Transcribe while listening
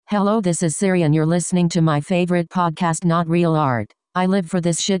Hello, this is Siri and you're listening to my favorite podcast, Not Real Art. I live for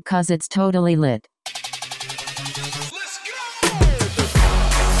this shit cause it's totally lit. Let's go!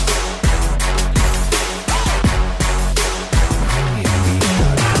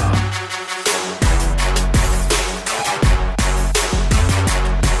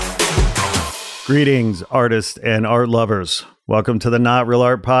 Greetings, artists and art lovers. Welcome to the Not Real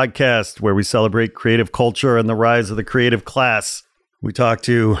Art podcast, where we celebrate creative culture and the rise of the creative class. We talk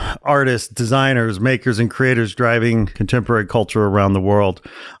to artists, designers, makers, and creators driving contemporary culture around the world.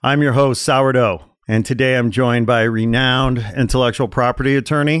 I'm your host, Sourdough, and today I'm joined by a renowned intellectual property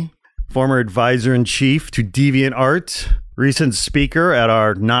attorney, former advisor-in-chief to DeviantArt, recent speaker at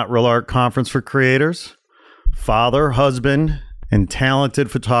our Not Real Art Conference for Creators, father, husband, and talented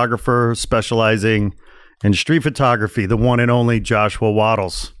photographer specializing in street photography, the one and only Joshua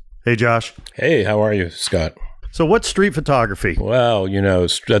Wattles. Hey, Josh. Hey, how are you, Scott? So what's street photography? Well,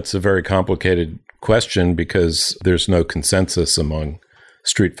 that's a very complicated question because there's no consensus among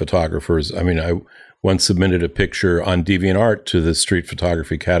street photographers. I mean, I once submitted a picture on DeviantArt to the street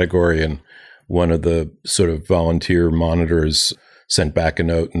photography category, and one of the sort of volunteer monitors sent back a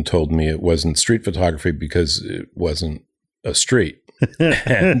note and told me it wasn't street photography because it wasn't a street.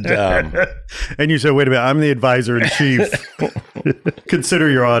 And you said, wait a minute, I'm the advisor in chief. Consider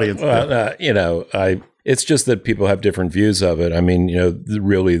your audience. Well, it's just that people have different views of it. I mean,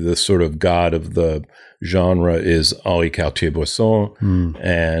 really the sort of god of the genre is Henri Cartier-Bresson.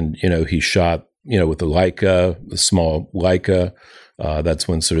 And, he shot, with the Leica, the small Leica. That's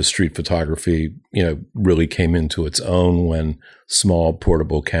when sort of street photography, really came into its own, when small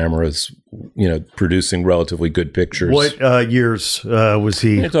portable cameras, producing relatively good pictures. What years was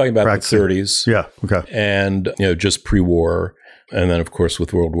he? You're talking about practicing? the 30s. Yeah. Okay. And, just pre-war. And then, of course,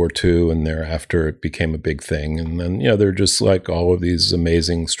 with World War II and thereafter, it became a big thing. And then, they're just like all of these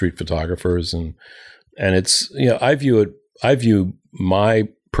amazing street photographers. And it's, I view my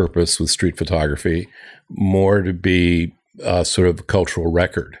purpose with street photography more to be sort of a cultural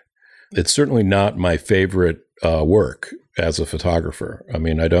record. It's certainly not my favorite work as a photographer. I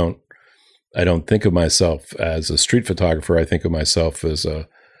mean, I don't think of myself as a street photographer. I think of myself as a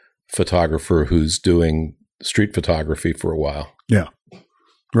photographer who's doing street photography for a while. Yeah.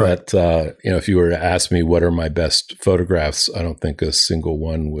 Right. But, if you were to ask me what are my best photographs, I don't think a single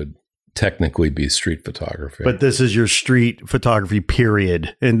one would technically be street photography. But this is your street photography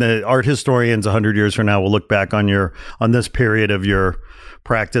period. And the art historians 100 years from now will look back on this period of your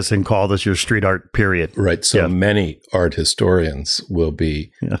practice and call this your street art period. Right. So many art historians will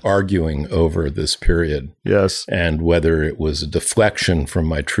be arguing over this period. Yes. And whether it was a deflection from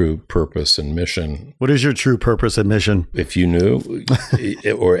my true purpose and mission. What is your true purpose and mission? If you knew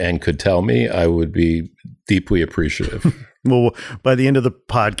and could tell me, I would be deeply appreciative. Well, by the end of the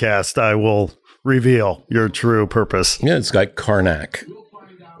podcast, I will reveal your true purpose. Yeah, it's like Karnak. We'll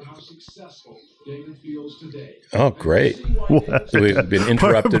find out how successful David feels today. Oh, great. What? So we've been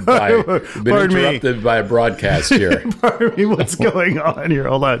interrupted by a broadcast here. Pardon me, what's going on here?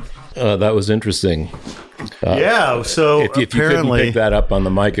 Hold on. That was interesting. So if you couldn't pick that up on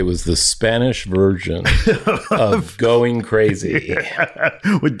the mic, it was the Spanish version of Going Crazy.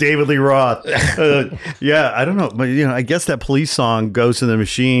 With David Lee Roth. I don't know. But, I guess that Police song, Ghost in the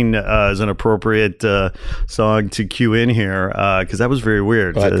Machine, is an appropriate song to cue in here because that was very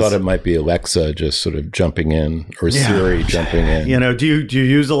weird. Well, I thought it might be Alexa just sort of jumping in or Siri jumping in. Do you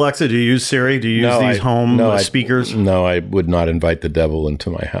use Alexa? Do you use Siri? Do you use these home speakers? No, I would not invite the devil into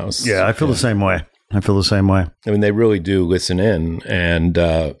my house. Yeah, I feel the same way. I mean, they really do listen in. And,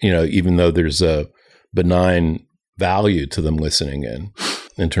 even though there's a benign value to them listening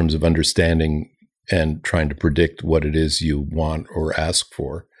in terms of understanding and trying to predict what it is you want or ask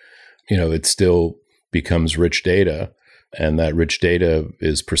for, it still becomes rich data. And that rich data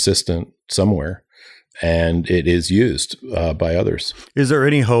is persistent somewhere. And it is used by others. Is there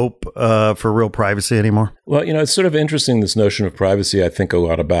any hope for real privacy anymore? Well, it's sort of interesting, this notion of privacy. I think a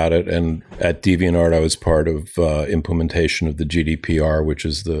lot about it. And at DeviantArt, I was part of implementation of the GDPR, which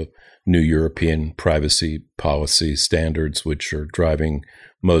is the new European privacy policy standards, which are driving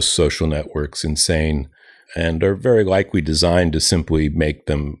most social networks insane and are very likely designed to simply make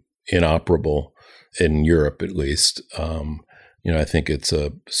them inoperable in Europe, at least. I think it's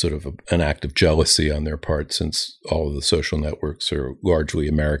a sort of an act of jealousy on their part, since all of the social networks are largely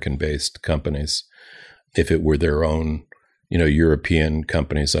American-based companies. If it were their own, European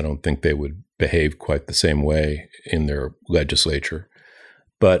companies, I don't think they would behave quite the same way in their legislature.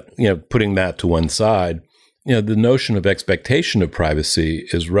 But, putting that to one side, the notion of expectation of privacy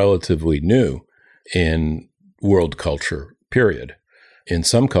is relatively new in world culture, period. in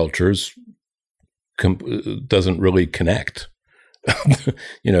some cultures doesn't really connect.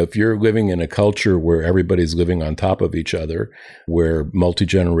 If you're living in a culture where everybody's living on top of each other, where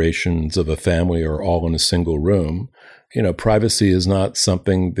multi-generations of a family are all in a single room, privacy is not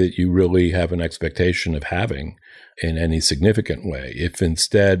something that you really have an expectation of having in any significant way. If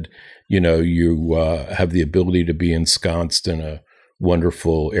instead, you have the ability to be ensconced in a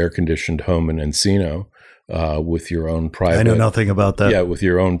wonderful air-conditioned home in Encino, with your own private. I know nothing about that. Yeah, with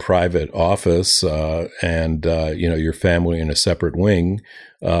your own private office, and your family in a separate wing,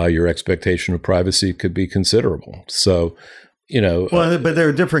 your expectation of privacy could be considerable. So, but there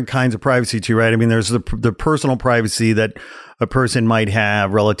are different kinds of privacy too, right? I mean, there's the personal privacy that a person might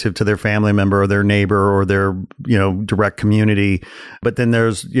have relative to their family member or their neighbor or their, direct community. But then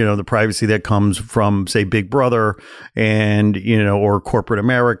there's, the privacy that comes from, say, Big Brother and, or corporate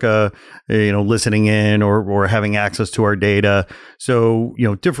America, listening in or having access to our data. So,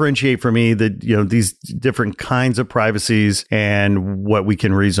 differentiate for me these different kinds of privacies and what we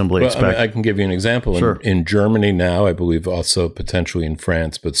can reasonably expect. I can give you an example. Sure. In Germany now, I believe also potentially in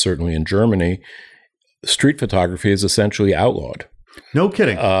France, but certainly in Germany, street photography is essentially outlawed. No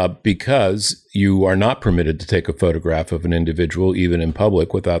kidding. Because you are not permitted to take a photograph of an individual, even in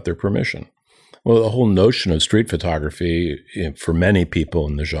public, without their permission. Well, the whole notion of street photography, for many people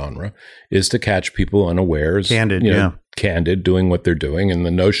in the genre, is to catch people unawares. Candid, doing what they're doing. And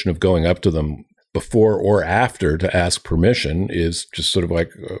the notion of going up to them before or after to ask permission is just sort of like,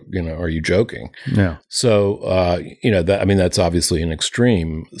 are you joking? Yeah. So, that's obviously an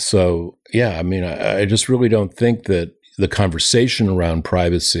extreme. So, I just really don't think that the conversation around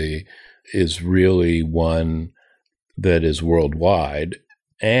privacy is really one that is worldwide.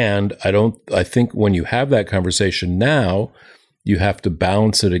 And I think when you have that conversation now, you have to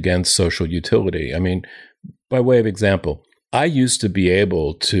balance it against social utility. I mean, by way of example, I used to be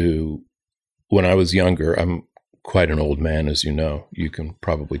able to, when I was younger, I'm quite an old man, as you know. You can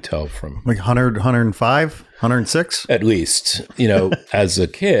probably tell from... Like 100, 105, 106? At least. As a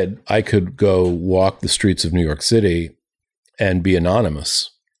kid, I could go walk the streets of New York City and be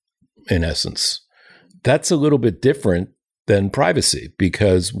anonymous, in essence. That's a little bit different than privacy,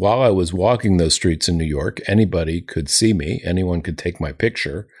 because while I was walking those streets in New York, anybody could see me. Anyone could take my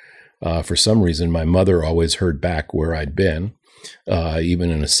picture. For some reason, my mother always heard back where I'd been. Even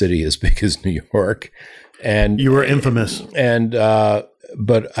in a city as big as New York. And you were infamous.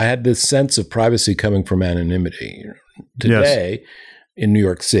 But I had this sense of privacy coming from anonymity. Today, in New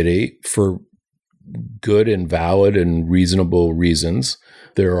York City, for good and valid and reasonable reasons,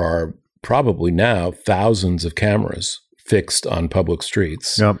 there are probably now thousands of cameras fixed on public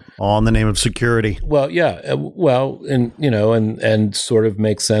streets. Yep. All in the name of security. Well, yeah. Well, and sort of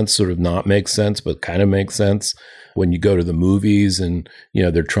makes sense, sort of not make sense, but kind of makes sense. When you go to the movies and,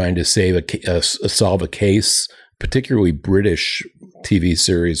 they're trying to solve a case, particularly British TV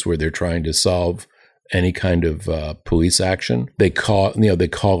series where they're trying to solve any kind of police action, they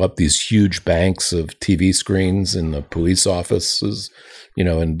call up these huge banks of TV screens in the police offices,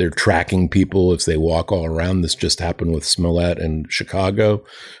 and they're tracking people as they walk all around. This just happened with Smollett in Chicago,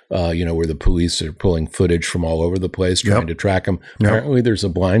 where the police are pulling footage from all over the place trying to track them. Yep. Apparently there's a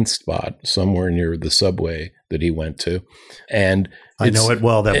blind spot somewhere near the subway that he went to. And I know it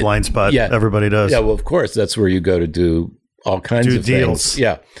well, that blind spot. Yeah, everybody does. Yeah, well, of course, that's where you go to do all kinds of deals. Things.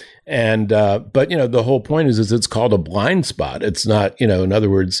 Yeah. And, but the whole point is it's called a blind spot. It's not, in other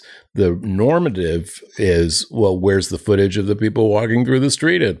words, the normative is, well, where's the footage of the people walking through the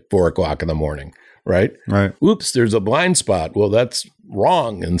street at 4:00 in the morning? Right. Oops, there's a blind spot. Well, that's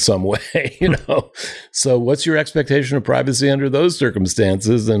wrong in some way, So what's your expectation of privacy under those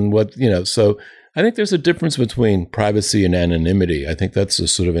circumstances? And so I think there's a difference between privacy and anonymity. I think that's a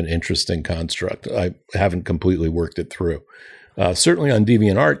sort of an interesting construct. I haven't completely worked it through. Certainly on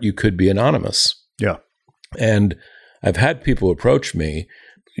DeviantArt, you could be anonymous. Yeah. And I've had people approach me,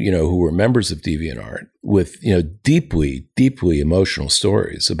 who were members of DeviantArt with, deeply, deeply emotional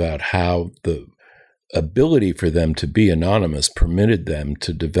stories about how the ability for them to be anonymous permitted them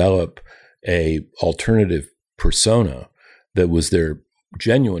to develop a alternative persona that was their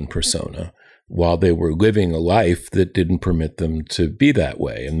genuine persona while they were living a life that didn't permit them to be that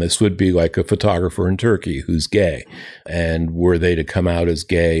way. And this would be like a photographer in Turkey who's gay. And were they to come out as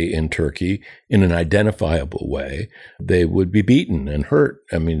gay in Turkey in an identifiable way, they would be beaten and hurt,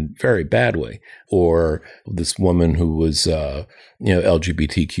 very badly. Or this woman who was,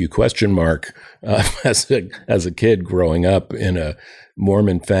 LGBTQ ? As a kid growing up in a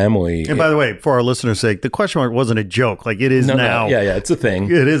Mormon family. And by the way, for our listeners' sake, the question mark wasn't a joke. Like it is now. No. Yeah, it's a thing.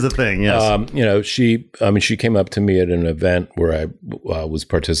 It is a thing, yes. she came up to me at an event where I was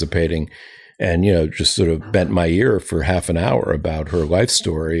participating, and, just sort of bent my ear for half an hour about her life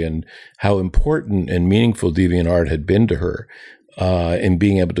story and how important and meaningful DeviantArt had been to her in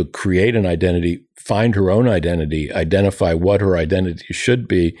being able to create an identity, find her own identity, identify what her identity should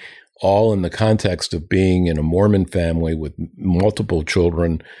be, all in the context of being in a Mormon family with multiple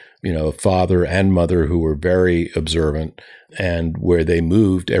children, a father and mother who were very observant, and where they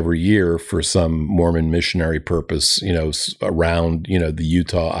moved every year for some Mormon missionary purpose, around, the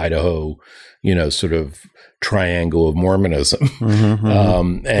Utah, Idaho, sort of triangle of Mormonism.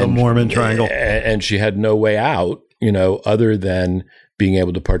 And the Mormon triangle. And she had no way out, other than being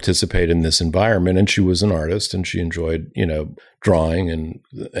able to participate in this environment. And she was an artist, and she enjoyed, drawing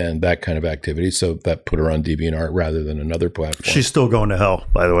and that kind of activity. So that put her on DeviantArt rather than another platform. She's still going to hell,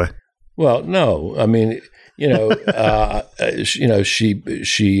 by the way. Well, no, I mean, she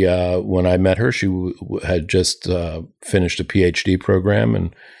when I met her, she had just finished a PhD program,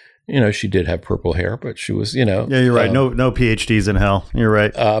 and she did have purple hair, but she was, Yeah, you're right. No PhDs in hell. You're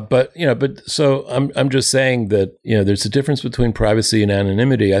right. But so I'm just saying that, there's a difference between privacy and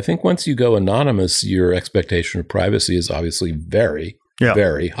anonymity. I think once you go anonymous, your expectation of privacy is obviously very,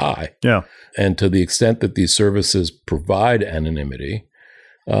 very high. Yeah. And to the extent that these services provide anonymity,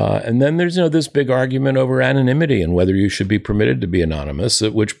 and then there's, this big argument over anonymity and whether you should be permitted to be anonymous,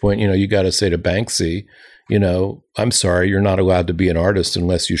 at which point, you got to say to Banksy, I'm sorry, you're not allowed to be an artist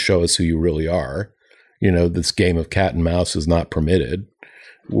unless you show us who you really are. This game of cat and mouse is not permitted.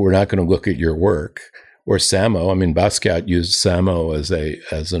 We're not going to look at your work. Or Samo. I mean, Basquiat used Samo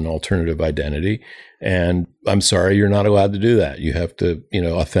as an alternative identity. And I'm sorry, you're not allowed to do that. You have to,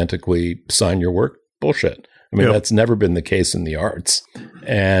 authentically sign your work. Bullshit. I mean, That's never been the case in the arts.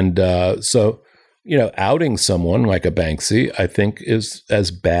 And so outing someone like a Banksy, I think, is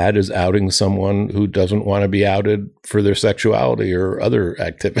as bad as outing someone who doesn't want to be outed for their sexuality or other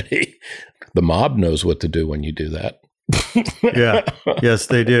activity. The mob knows what to do when you do that. Yeah. Yes,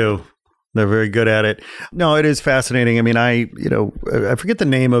 they do. They're very good at it. No, it is fascinating. I mean, I forget the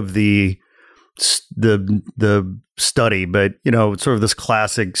name of the study, but, it's sort of this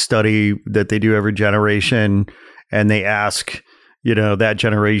classic study that they do every generation, and they ask, that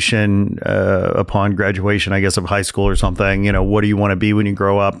generation upon graduation, I guess, of high school or something, what do you want to be when you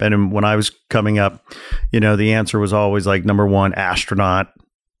grow up? And when I was coming up, the answer was always like, number one, astronaut.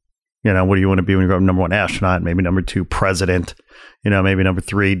 What do you want to be when you grow up? Number one, astronaut. Maybe number two, president. Maybe number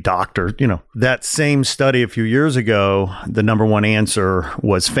three, doctor. That same study a few years ago, the number one answer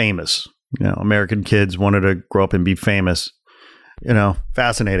was famous. American kids wanted to grow up and be famous.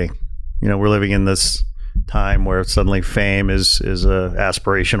 Fascinating. We're living in this time where suddenly fame is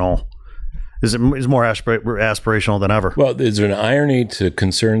aspirational. Is more aspirational than ever. Well, there's an irony to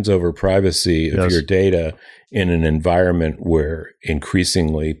concerns over privacy of your data in an environment where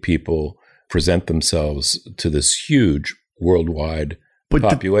increasingly people present themselves to this huge worldwide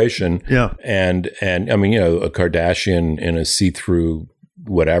population. And I mean, a Kardashian in a see-through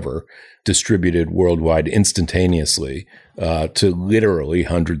whatever distributed worldwide instantaneously to literally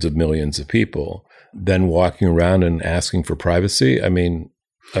hundreds of millions of people, then walking around and asking for privacy. I mean,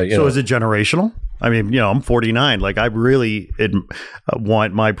 so is it generational? I mean, I'm 49. Like, I really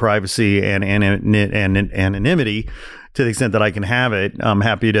want my privacy and anonymity to the extent that I can have it. I'm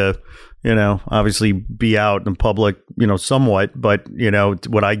happy to, obviously be out in public, somewhat. But,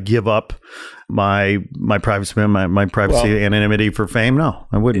 would I give up my privacy, my privacy and anonymity for fame? No,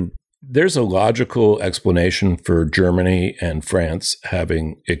 I wouldn't. There's a logical explanation for Germany and France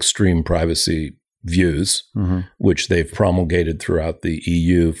having extreme privacy views, which they've promulgated throughout the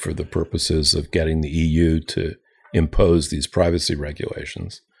EU for the purposes of getting the EU to impose these privacy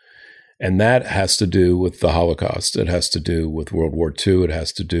regulations. And that has to do with the Holocaust. It has to do with World War II. It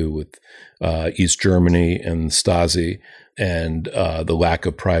has to do with East Germany and Stasi and the lack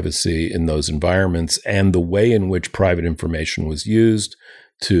of privacy in those environments and the way in which private information was used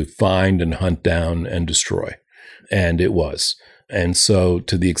to find and hunt down and destroy. And it was. And so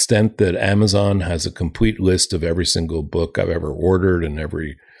to the extent that Amazon has a complete list of every single book I've ever ordered and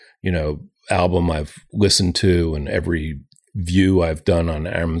every, album I've listened to and every view I've done on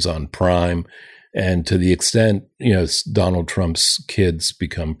Amazon Prime, and to the extent, Donald Trump's kids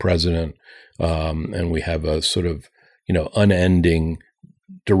become president, and we have a sort of, unending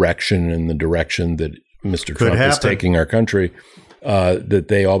direction in the direction that Mr. Trump is taking our country, that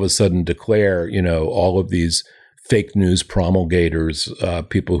they all of a sudden declare, all of these fake news promulgators,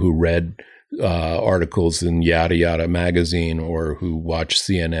 people who read articles in Yada Yada magazine or who watch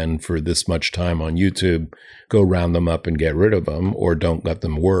CNN for this much time on YouTube, go round them up and get rid of them, or don't let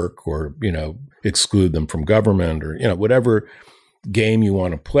them work, or, exclude them from government, or, whatever game you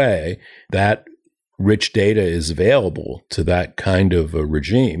want to play, that rich data is available to that kind of a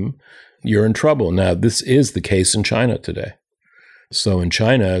regime, you're in trouble. Now, this is the case in China today. So in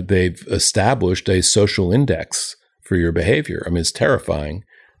China, they've established a social index for your behavior. I mean, it's terrifying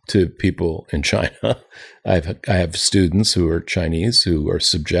to people in China. I have students who are Chinese who are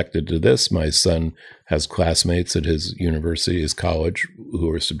subjected to this. My son has classmates at his university, his college, who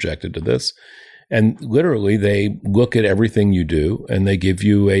are subjected to this. And literally, they look at everything you do, and they give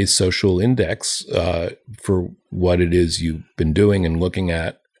you a social index for what it is you've been doing and looking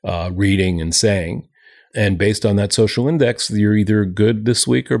at, reading and saying. And based on that social index, you're either good this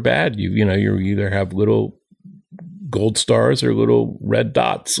week or bad. You either have little gold stars or little red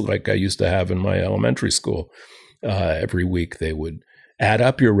dots, like I used to have in my elementary school. Every week, they would add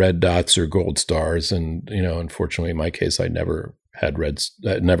up your red dots or gold stars. And, unfortunately, in my case, I never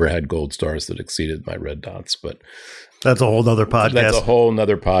had gold stars that exceeded my red dots, but that's a whole nother podcast. That's a whole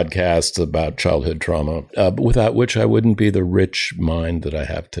nother podcast about childhood trauma, but without which I wouldn't be the rich mind that I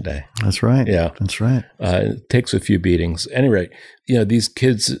have today. That's right. Yeah, that's right. It takes a few beatings. Anyway, these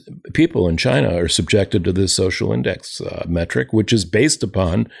people in China are subjected to this social index metric, which is based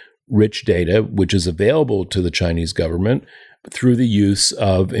upon rich data, which is available to the Chinese government through the use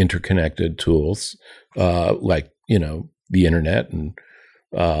of interconnected tools, like, the internet and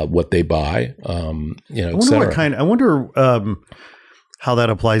what they buy, I wonder how that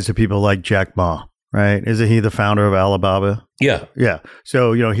applies to people like Jack Ma, right? Isn't he the founder of Alibaba? Yeah. Yeah.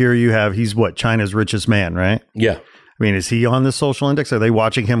 So, here he's China's richest man, right? Yeah. I mean, is he on the social index? Are they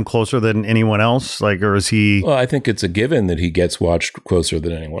watching him closer than anyone else? Or is he? Well, I think it's a given that he gets watched closer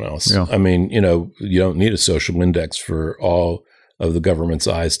than anyone else. Yeah. I mean, you don't need a social index for all of the government's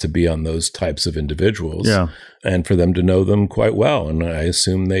eyes to be on those types of individuals, and for them to know them quite well. And I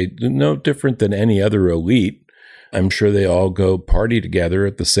assume they no different than any other elite. I'm sure they all go party together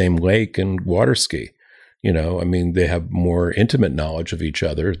at the same lake and water ski. I mean, they have more intimate knowledge of each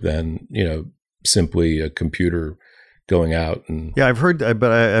other than, simply a computer going out. And I've heard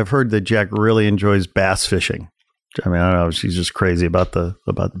that Jack really enjoys bass fishing. I mean, I don't know. She's just crazy about the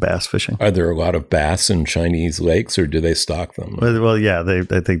bass fishing. Are there a lot of bass in Chinese lakes, or do they stock them? Well, yeah.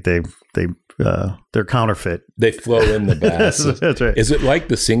 I think they're counterfeit. They flow in the bass. That's right. Is it like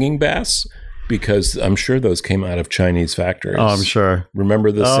the singing bass? Because I'm sure those came out of Chinese factories. Oh, I'm sure.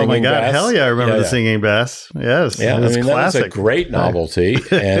 Remember the singing bass? Oh my God! Hell yeah! I remember the singing bass. Yes. Yeah. Classic. That was a great novelty,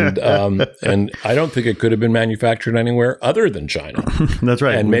 and and I don't think it could have been manufactured anywhere other than China. That's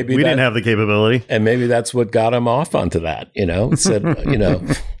right. And maybe we didn't have the capability, and maybe that's what got him off onto that. Said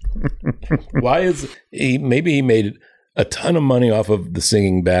why is he? Maybe he made a ton of money off of the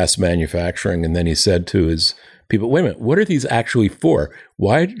singing bass manufacturing, and then he said to his people, wait a minute, what are these actually for?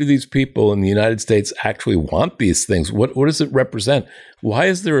 Why do these people in the United States actually want these things? What does it represent? Why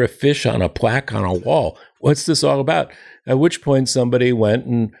is there a fish on a plaque on a wall? What's this all about? At which point somebody went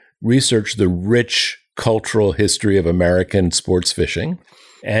and researched the rich cultural history of American sports fishing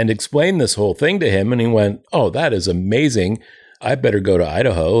and explained this whole thing to him. And he went, oh, that is amazing. I better go to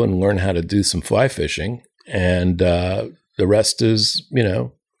Idaho and learn how to do some fly fishing. And the rest is,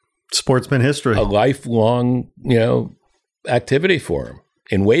 sportsman history, a lifelong, activity for him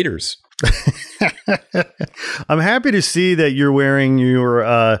in waders. I'm happy to see that you're wearing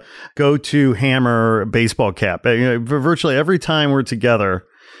your go-to Hammer baseball cap. Virtually every time we're together,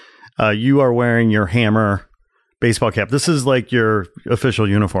 you are wearing your Hammer baseball cap. This is like your official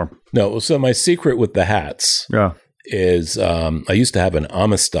uniform. No, so my secret with the hats is I used to have an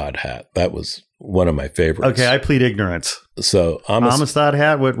Amistad hat. That was one of my favorites. Okay, I plead ignorance. So Amistad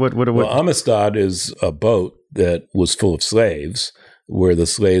hat? What? Well, Amistad is a boat that was full of slaves, where the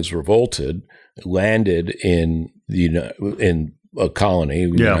slaves revolted, landed in a colony,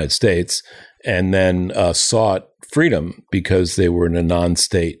 the United States, and then sought freedom because they were in a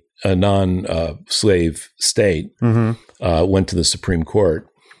non-slave state. Mm-hmm. Went to the Supreme Court.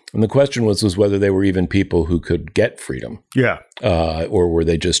 And the question was whether they were even people who could get freedom. Yeah. Or were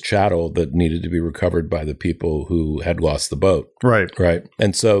they just chattel that needed to be recovered by the people who had lost the boat? Right. Right.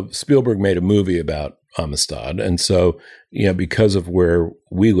 And so Spielberg made a movie about Amistad. And so, because of where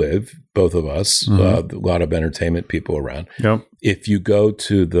we live, both of us, a lot of entertainment people around. Yep. If you go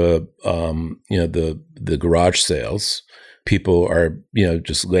to the garage sales, people are,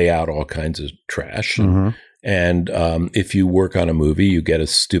 just lay out all kinds of trash. And if you work on a movie, you get a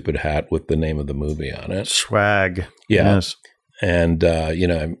stupid hat with the name of the movie on it. Swag. Yeah. Yes. And,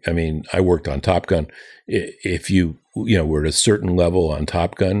 I mean, I worked on Top Gun. If you were at a certain level on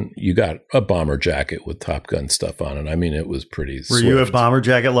Top Gun, you got a bomber jacket with Top Gun stuff on it. I mean, it was pretty swift. Were you at bomber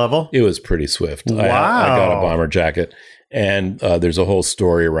jacket level? It was pretty swift. Wow. I got a bomber jacket. And there's a whole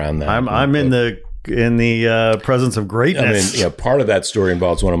story around that. I'm in the presence of greatness. I mean, part of that story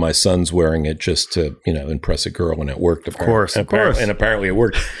involves one of my sons wearing it just to, impress a girl, and it worked. Of course. And apparently it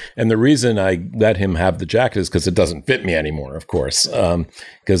worked. And the reason I let him have the jacket is because it doesn't fit me anymore, of course,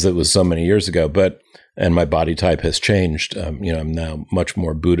 because it was so many years ago. And my body type has changed. I'm now much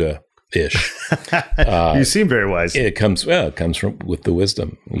more Buddha-ish. You seem very wise. It comes from with the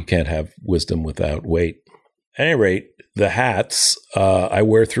wisdom. You can't have wisdom without weight. At any rate, the hats, I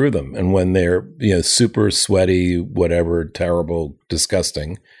wear through them. And when they're, super sweaty, whatever, terrible,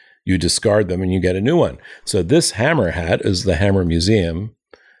 disgusting, you discard them and you get a new one. So this hammer hat is the Hammer Museum.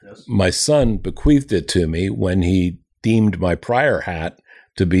 Yes. My son bequeathed it to me when he deemed my prior hat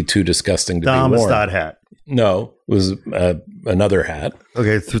to be too disgusting to be worn. Amistad hat. No, it was another hat.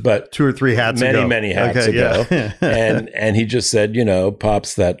 Okay, but 2 or 3 hats ago. Many hats ago. Yeah. and he just said,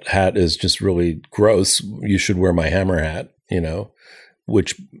 Pops, that hat is just really gross. You should wear my hammer hat,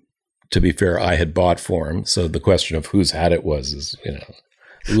 which, to be fair, I had bought for him. So the question of whose hat it was is,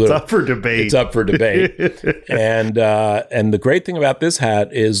 it's up for debate. It's up for debate. And the great thing about this hat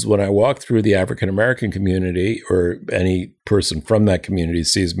is when I walk through the African American community, or any person from that community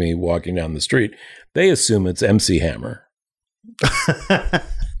sees me walking down the street, they assume it's MC Hammer.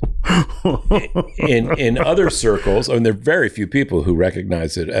 in other circles, there are very few people who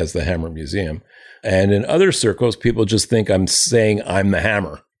recognize it as the Hammer Museum. And in other circles, people just think I'm saying I'm the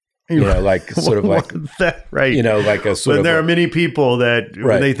Hammer. Like sort of like that, right? Like a sort of. But there are many people that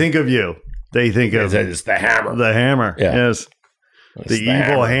when they think of you, they think of it's the Hammer. The Hammer, yeah. Yes. The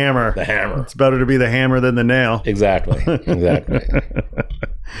evil hammer. The hammer. It's better to be the hammer than the nail. Exactly.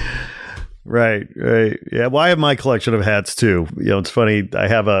 Right. Yeah. Well, I have my collection of hats too. It's funny. I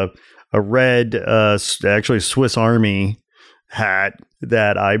have a red, actually Swiss Army hat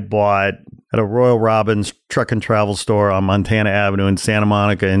that I bought at a Royal Robbins truck and travel store on Montana Avenue in Santa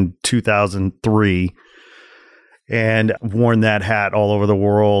Monica in 2003. And I've worn that hat all over the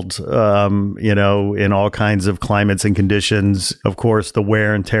world, in all kinds of climates and conditions. Of course, the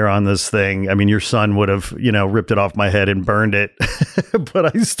wear and tear on this thing. I mean, your son would have, ripped it off my head and burned it,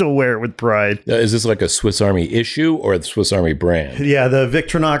 but I still wear it with pride. Is this like a Swiss Army issue or the Swiss Army brand? Yeah, the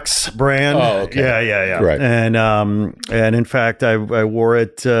Victorinox brand. Oh, okay. Yeah. Right. And in fact, I wore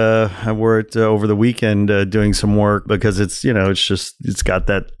it. I wore it over the weekend doing some work because it's got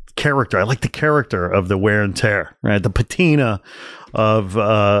that character. I like the character of the wear and tear, right? The patina of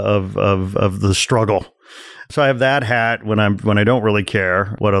the struggle. So I have that hat when I don't really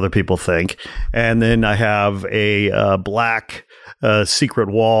care what other people think, and then I have a black Secret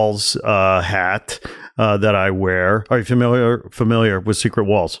Walls hat that I wear. Are you familiar with Secret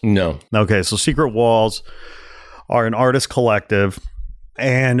Walls? No. Okay, so Secret Walls are an artist collective.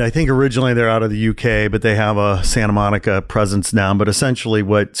 And I think originally they're out of the UK, but they have a Santa Monica presence now. But essentially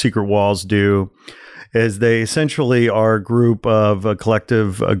what Secret Walls do is they essentially are a group of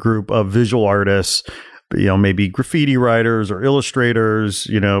visual artists, maybe graffiti writers or illustrators,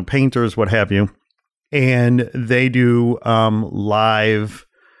 painters, what have you. And they do live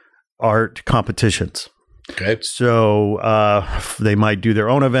art competitions. Okay. So they might do their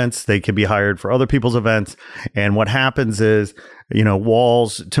own events. They can be hired for other people's events. And what happens is,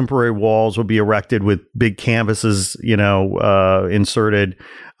 temporary walls will be erected with big canvases, inserted.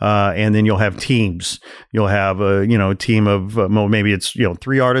 And then you'll have teams. You'll have a team of maybe it's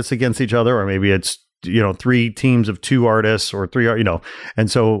 3 artists against each other, or maybe it's 3 teams of 2 artists, or 3 and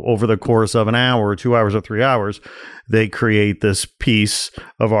so over the course of an hour or 2 hours or 3 hours, they create this piece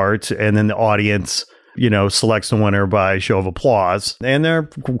of art, and then the audience selects the winner by show of applause. And they're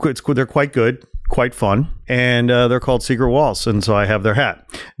quite good, quite fun, and they're called Secret Walls. And so I have their hat.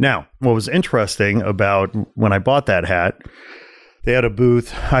 Now, what was interesting about when I bought that hat, they had a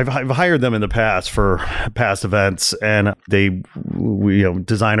booth. I've hired them in the past for past events, and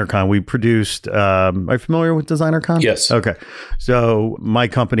DesignerCon. We produced. Are you familiar with DesignerCon? Yes. Okay. So my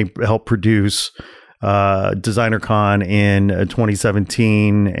company helped produce DesignerCon in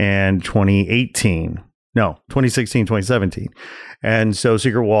 2017 and 2018. No, 2016, 2017. And so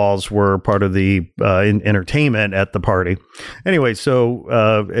Secret Walls were part of the entertainment at the party. Anyway, so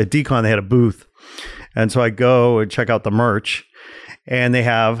at DCon, they had a booth. And so I go and check out the merch, and they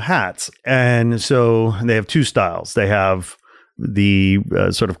have hats. And so they have 2 styles. They have the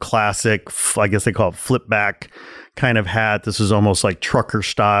sort of classic, I guess they call it flip back kind of hat. This is almost like trucker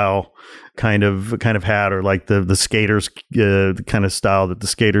style kind of hat, or like the skaters the kind of style that the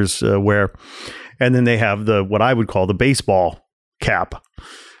skaters wear. And then they have what I would call the baseball cap,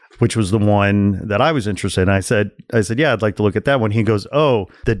 which was the one that I was interested in. I said, yeah, I'd like to look at that one. He goes, oh,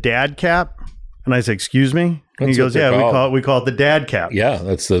 the dad cap? And I said, excuse me? And he goes, yeah, we call it the dad cap. Yeah,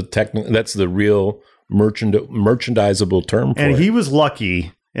 that's the real merchandisable term for it. And he was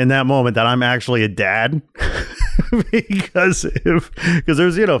lucky in that moment that I'm actually a dad because there's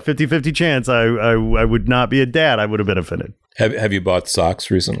 50-50 chance I would not be a dad. I would have been offended. Have you bought socks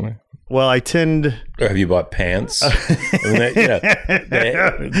recently? Well, I tend. Or have you bought pants? There's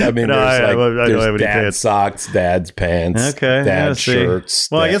dad pants. Socks, dad's pants, dad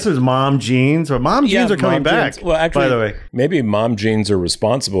shirts. Well, I guess there's mom jeans. Or mom jeans are coming back. Well, actually, by the way, maybe mom jeans are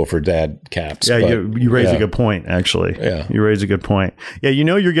responsible for dad caps. Yeah, you raise a good point, actually. Yeah. You raise a good point. Yeah,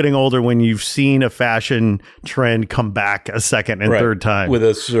 you're getting older when you've seen a fashion trend come back a second and third time. With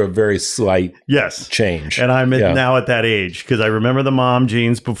a sort of very slight change. And I'm now at that age because I remember the mom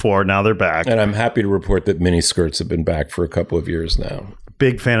jeans before. Now they're back. And I'm happy to report that mini skirts have been back for a couple of years now.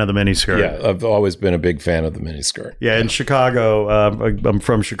 Big fan of the mini skirt. Yeah, I've always been a big fan of the mini skirt. Yeah, in Chicago, I'm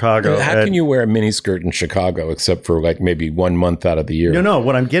from Chicago. How can you wear a mini skirt in Chicago except for like maybe 1 month out of the year? No.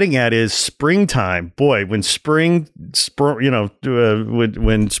 What I'm getting at is springtime. Boy, when spring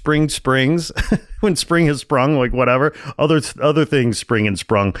springs, when spring has sprung, like whatever, other things spring and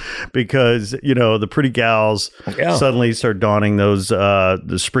sprung, because the pretty gals suddenly start donning those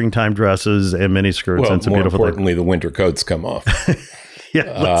the springtime dresses and mini skirts. Well, and it's a more beautiful importantly, the winter coats come off.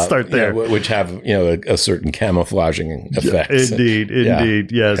 Yeah, let's start there. Which have a certain camouflaging effect.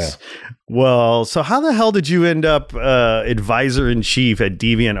 Indeed, yes. Yeah. Well, so how the hell did you end up advisor in chief at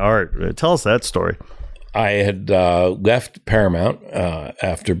DeviantArt? Tell us that story. I had left Paramount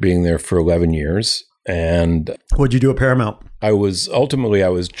after being there for 11 years, and what'd you do at Paramount? I was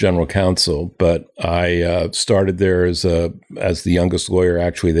general counsel, but I started there as the youngest lawyer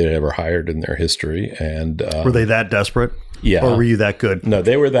actually they'd ever hired in their history. And were they that desperate? Yeah. Or were you that good? No,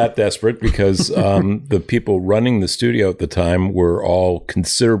 they were that desperate because the people running the studio at the time were all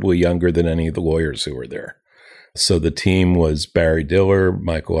considerably younger than any of the lawyers who were there. So the team was Barry Diller,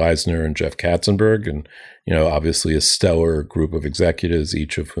 Michael Eisner, and Jeff Katzenberg, and obviously a stellar group of executives,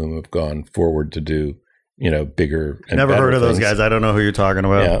 each of whom have gone forward to do bigger and never better heard of things. those guys. I don't know who you're talking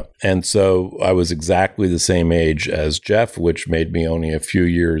about. Yeah, and so I was exactly the same age as Jeff, which made me only a few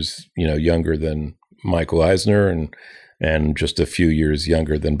years younger than Michael Eisner, and just a few years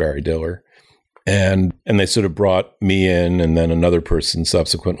younger than Barry Diller. And they sort of brought me in, and then another person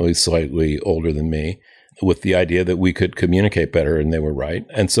subsequently slightly older than me, with the idea that we could communicate better, and they were right.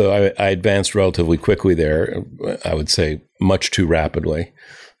 And so I advanced relatively quickly there, I would say much too rapidly.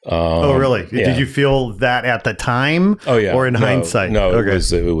 Oh, really? Yeah. Did you feel that at the time? Oh, yeah. Or in hindsight? No, okay.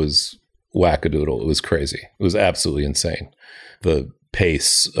 It was wackadoodle. It was crazy. It was absolutely insane. The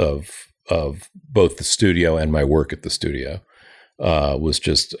pace of both the studio and my work at the studio was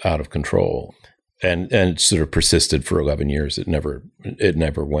just out of control, and it sort of persisted for 11 years. It never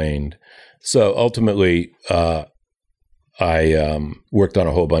waned. So ultimately, I worked on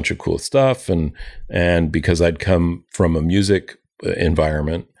a whole bunch of cool stuff, and because I'd come from a music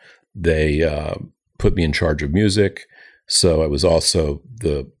environment, they put me in charge of music. So I was also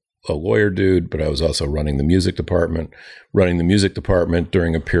a lawyer dude, but I was also running the music department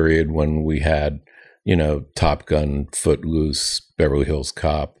during a period when we had, Top Gun, Footloose, Beverly Hills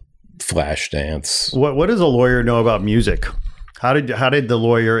Cop, Flashdance. What does a lawyer know about music? How did the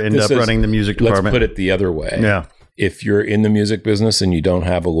lawyer end up running the music department? Let's put it the other way. Yeah. If you're in the music business and you don't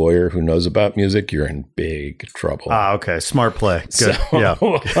have a lawyer who knows about music, you're in big trouble. Ah, okay. Smart play. Good.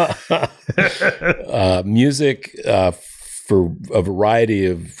 Music, for a variety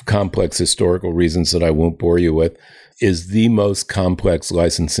of complex historical reasons that I won't bore you with, is the most complex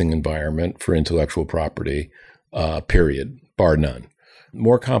licensing environment for intellectual property, period, bar none.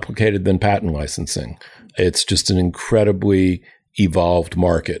 More complicated than patent licensing. It's just an incredibly evolved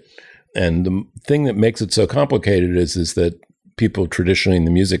market. And the thing that makes it so complicated is that people traditionally in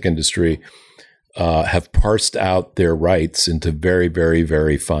the music industry have parsed out their rights into very, very,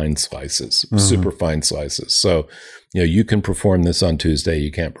 very fine slices, super fine slices. So, you can perform this on Tuesday,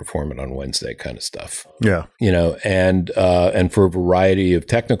 you can't perform it on Wednesday, kind of stuff. Yeah. And for a variety of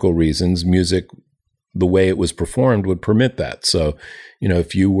technical reasons, music the way it was performed would permit that. So,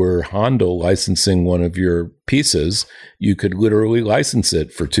 if you were Honda licensing one of your pieces, you could literally license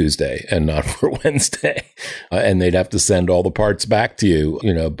it for Tuesday and not for Wednesday. And they'd have to send all the parts back to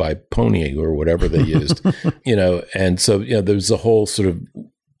you, by Pony or whatever they used, And so, there's a whole sort of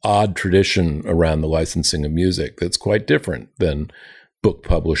odd tradition around the licensing of music that's quite different than book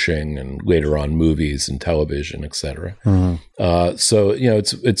publishing and later on movies and television, et cetera. So,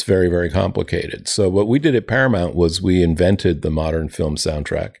 it's very, very complicated. So what we did at Paramount was we invented the modern film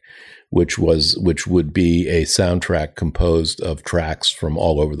soundtrack, which would be a soundtrack composed of tracks from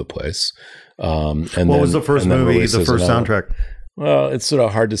all over the place. And what was the first movie, the first soundtrack? Well, it's sort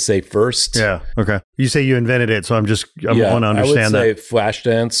of hard to say first. Yeah. Okay. You say you invented it, so I want to understand that. I would say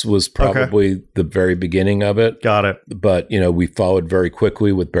Flashdance was probably the very beginning of it. Got it. But, we followed very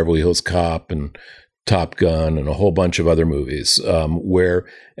quickly with Beverly Hills Cop and Top Gun and a whole bunch of other movies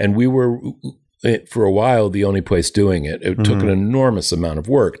and we were, for a while, the only place doing it. It took an enormous amount of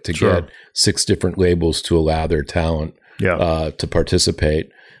work to get 6 different labels to allow their talent to participate.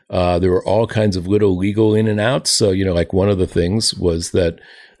 There were all kinds of little legal in and outs. So, like one of the things was that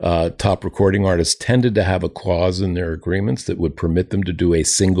top recording artists tended to have a clause in their agreements that would permit them to do a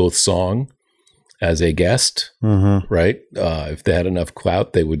single song as a guest, right? If they had enough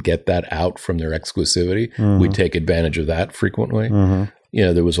clout, they would get that out from their exclusivity. We'd take advantage of that frequently.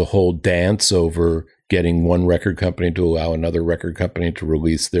 There was a whole dance over getting one record company to allow another record company to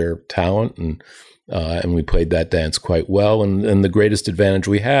release their talent. And we played that dance quite well. And the greatest advantage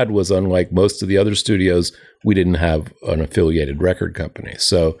we had was, unlike most of the other studios, we didn't have an affiliated record company.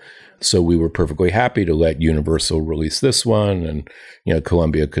 So we were perfectly happy to let Universal release this one, and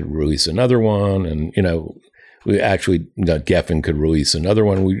Columbia could release another one, and we actually Geffen could release another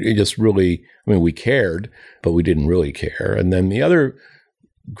one. We just really, we cared, but we didn't really care. And then the other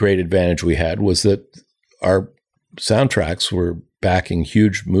great advantage we had was that our soundtracks were backing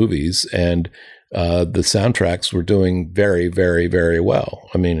huge movies, and the soundtracks were doing very, very, very well.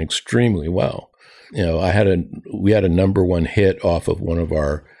 Extremely well. We had a number one hit off of one of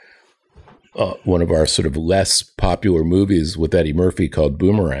our sort of less popular movies with Eddie Murphy called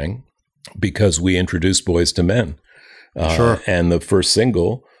Boomerang, because we introduced Boys to Men. And the first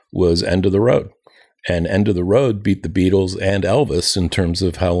single was End of the Road. And End of the Road beat the Beatles and Elvis in terms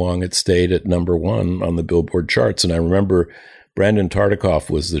of how long it stayed at number one on the Billboard charts. And I remember Brandon Tartikoff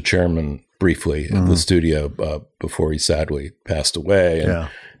was the chairman briefly at the studio before he sadly passed away.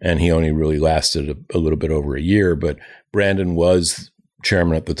 And he only really lasted a little bit over a year. But Brandon was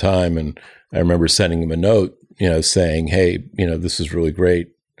chairman at the time. And I remember sending him a note, saying, hey, this is really great.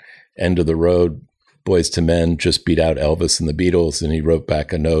 End of the Road, Boys to Men just beat out Elvis and the Beatles. And he wrote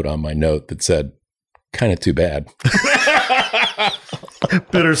back a note on my note that said, kind of too bad.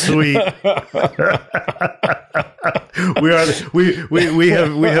 Bittersweet. we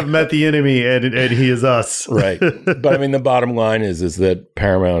have met the enemy, and he is us. Right. But the bottom line is that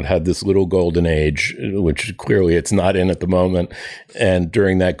Paramount had this little golden age, which clearly it's not in at the moment. And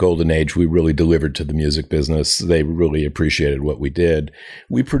during that golden age, we really delivered to the music business. They really appreciated what we did.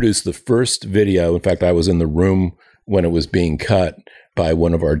 We produced the first video. In fact, I was in the room when it was being cut by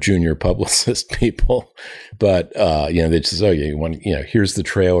one of our junior publicist people. But, they just say, here's the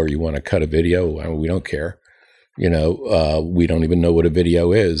trailer. You want to cut a video? We don't care. We don't even know what a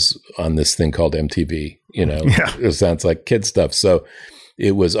video is on this thing called MTV. It sounds like kid stuff. So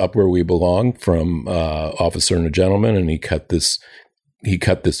it was Up Where We Belong from Officer and a Gentleman. And he cut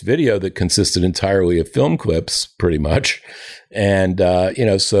this video that consisted entirely of film clips, pretty much. And,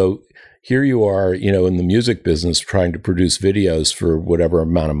 so here you are, in the music business trying to produce videos for whatever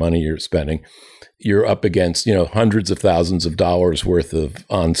amount of money you're spending. You're up against, hundreds of thousands of dollars worth of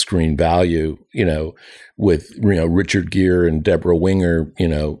on-screen value, with, Richard Gere and Deborah Winger,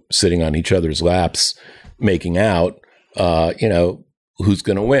 sitting on each other's laps, making out, who's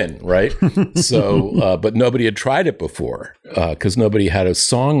going to win, right? So, but nobody had tried it before, because nobody had a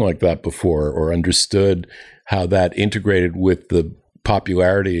song like that before or understood how that integrated with the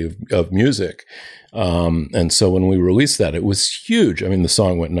popularity of music. And so when we released that, it was huge. The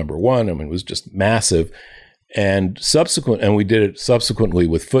song went number one. It was just massive. And we did it subsequently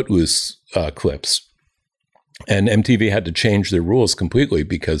with Footloose clips. And MTV had to change their rules completely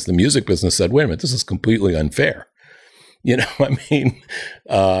because the music business said, wait a minute, this is completely unfair. I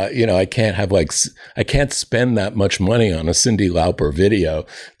can't have I can't spend that much money on a Cyndi Lauper video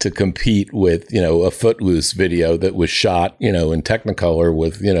to compete with, a Footloose video that was shot, in Technicolor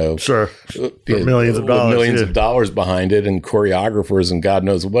with, millions of dollars, of dollars behind it, and choreographers and God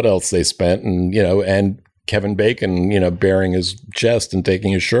knows what else they spent, and Kevin Bacon, baring his chest and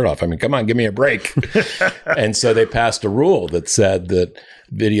taking his shirt off. I mean, come on, give me a break. And so they passed a rule that said that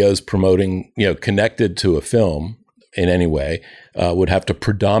videos promoting, connected to a film in any way, would have to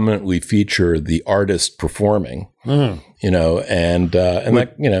predominantly feature the artist performing,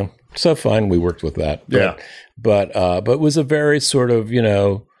 so fine, we worked with that. But it was a very sort of,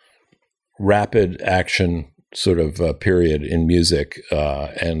 rapid action sort of period in music,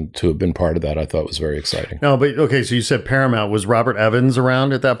 and to have been part of that, I thought was very exciting. No, but okay, so you said Paramount. Was Robert Evans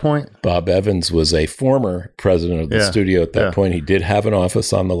around at that point? Bob Evans was a former president of the studio at that point. He did have an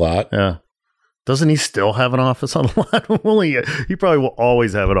office on the lot. Yeah. Doesn't he still have an office on the lot? He probably will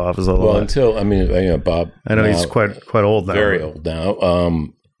always have an office on the lot. Until, Bob. I know he's quite old now. Very old now.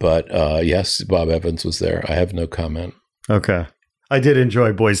 But yes, Bob Evans was there. I have no comment. Okay. I did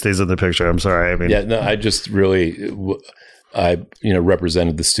enjoy Boy Stays in the Picture. I'm sorry. I just really,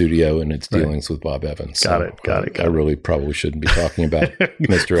 represented the studio in its dealings with Bob Evans. Got it. I really probably shouldn't be talking about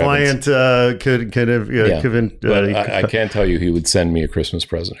Mr. Evans. Client could have given. But I can tell you he would send me a Christmas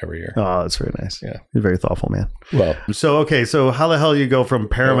present every year. Oh, that's very nice. Yeah. You're a very thoughtful man. Well. So how the hell you go from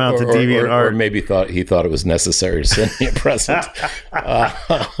Paramount to DeviantArt? Or maybe he thought it was necessary to send me a present.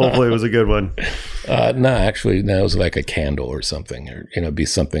 Hopefully it was a good one. No, actually, it was like a candle or something, or, be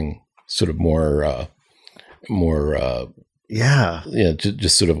something sort of more.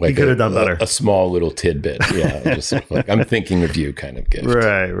 Just sort of like he could have done better. A small little tidbit. Yeah, just sort of like I'm thinking of you kind of gift.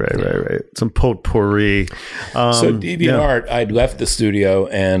 Right. Some potpourri. So DeviantArt, I'd left the studio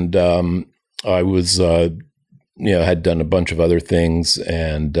and I was, had done a bunch of other things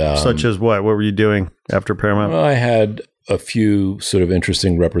and such as what? What were you doing after Paramount? Well, I had a few sort of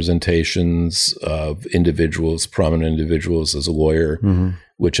interesting representations of individuals, prominent individuals as a lawyer,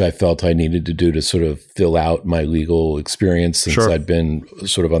 which I felt I needed to do to sort of fill out my legal experience since I'd been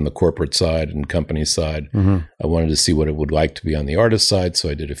sort of on the corporate side and company side. I wanted to see what it would like to be on the artist side. So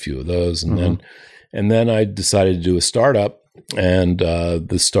I did a few of those. And then I decided to do a startup. And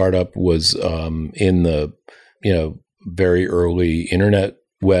the startup was in the, very early internet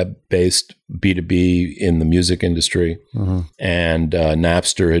web-based B2B in the music industry. And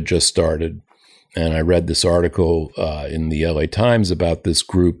Napster had just started. And I read this article in the LA Times about this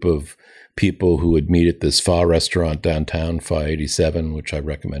group of people who would meet at this pho restaurant downtown, Pho 87, which I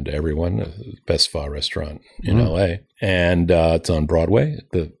recommend to everyone, the best pho restaurant in LA. And it's on Broadway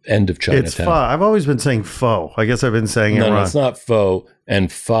at the end of Chinatown. It's pho. I've always been saying pho. I guess I've been saying it wrong. No, it's not pho.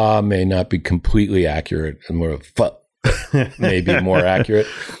 And pho may not be completely accurate. And more of pho. Maybe more accurate.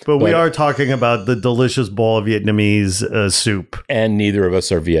 But we are talking about the delicious bowl of Vietnamese soup. And neither of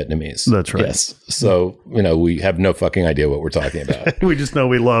us are Vietnamese. That's right. Yes. So, we have no fucking idea what we're talking about. We just know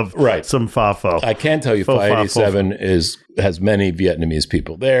we love some pho. I can tell you Pho 87 has many Vietnamese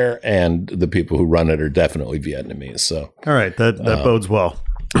people there, and the people who run it are definitely Vietnamese. So, all right. That bodes well.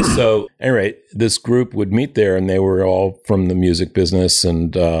 So, anyway, this group would meet there, and they were all from the music business.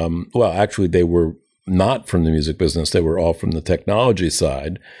 And, actually, they were not from the music business. They were all from the technology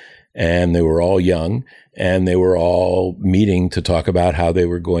side, and they were all young, and they were all meeting to talk about how they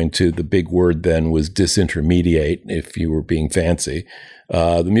were going to, the big word then was disintermediate, if you were being fancy,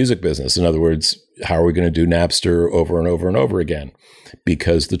 the music business. In other words, how are we going to do Napster over and over and over again?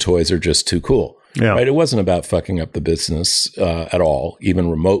 Because the toys are just too cool. Yeah. Right? It wasn't about fucking up the business at all, even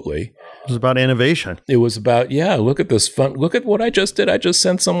remotely. It was about innovation. It was about, look at this fun. Look at what I just did. I just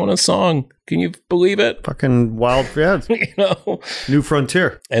sent someone a song. Can you believe it? Fucking wild. Yeah. New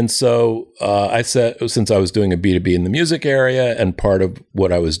frontier. And so I said, since I was doing a B2B in the music area, and part of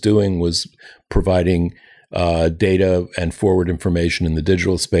what I was doing was providing data and forward information in the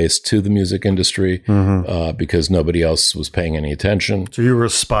digital space to the music industry because nobody else was paying any attention. So you were a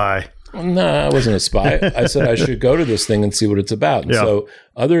spy. No, I wasn't a spy. I said I should go to this thing and see what it's about. And so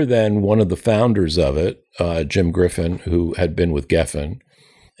other than one of the founders of it, Jim Griffin, who had been with Geffen,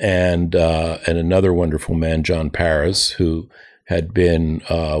 and another wonderful man, John Paris, who had been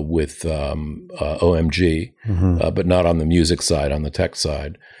with OMG, but not on the music side, on the tech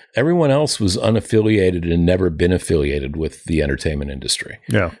side. Everyone else was unaffiliated and never been affiliated with the entertainment industry.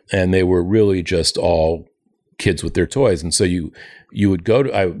 Yeah. And they were really just all kids with their toys. And so you would go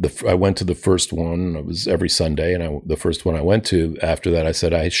to, I went to the first one. It was every Sunday. And the first one I went to after that, I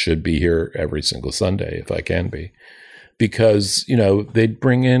said, I should be here every single Sunday if I can be. Because, they'd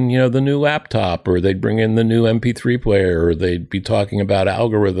bring in, the new laptop, or they'd bring in the new MP3 player, or they'd be talking about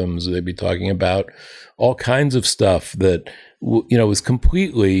algorithms, or they'd be talking about all kinds of stuff that, was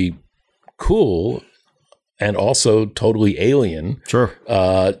completely cool and also totally alien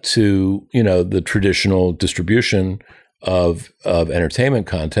to, the traditional distribution of entertainment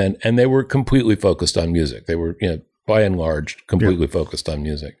content, and they were completely focused on music. They were, by and large, completely focused on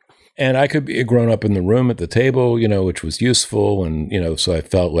music. And I could be grown up in the room at the table, which was useful. And, so I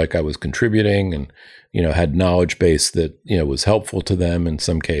felt like I was contributing and, had knowledge base that, was helpful to them in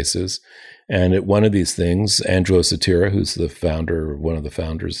some cases. And at one of these things, Angelo Satira, who's one of the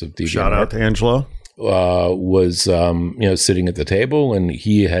founders of DeviantArt. Shout out to Angelo. Was, sitting at the table, and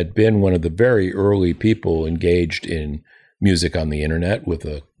he had been one of the very early people engaged in music on the internet with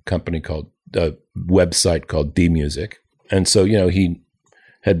a website called DMusic. And so, he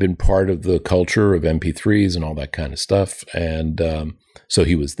had been part of the culture of MP3s and all that kind of stuff. And so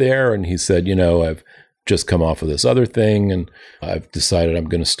he was there, and he said, I've just come off of this other thing, and I've decided I'm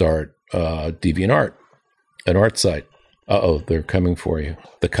going to start DeviantArt, an art site. Uh-oh, they're coming for you.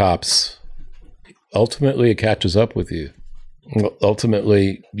 The cops. Ultimately, it catches up with you.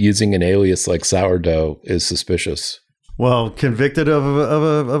 Ultimately, using an alias like Sourdough is suspicious. Well, convicted of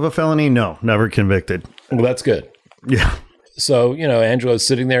a felony? No, never convicted. Well, that's good. Yeah. So, Angelo's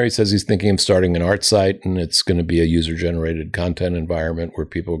sitting there. He says he's thinking of starting an art site, and it's going to be a user-generated content environment where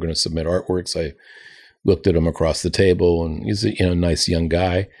people are going to submit artworks. I looked at him across the table, and he's a nice young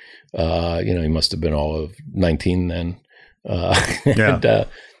guy. He must have been all of 19 then. Yeah.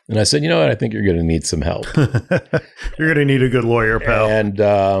 And I said, I think you're going to need some help. You're going to need a good lawyer, pal.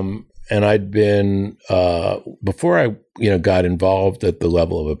 And I'd been, before I, got involved at the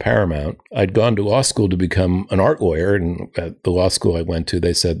level of a Paramount, I'd gone to law school to become an art lawyer. And at the law school I went to,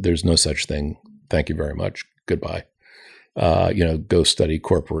 they said, there's no such thing. Thank you very much. Goodbye. Go study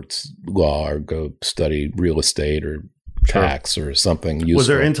corporate law or go study real estate or tax or something useful. Was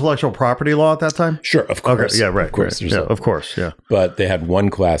there intellectual property law at that time? Sure, of course. Okay, yeah, right. Of course. Right. Yeah, of course, yeah. But they had one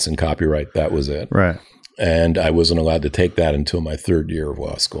class in copyright. That was it. Right. And I wasn't allowed to take that until my third year of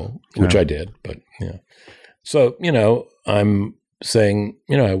law school, which I did. But, So, I'm saying,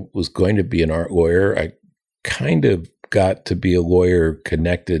 I was going to be an art lawyer. I kind of got to be a lawyer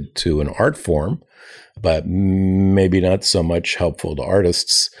connected to an art form, but maybe not so much helpful to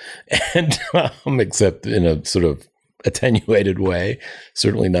artists, and except in a sort of attenuated way,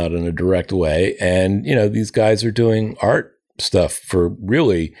 certainly not in a direct way. And, these guys are doing art stuff for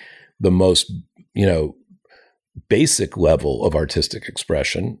really the most, basic level of artistic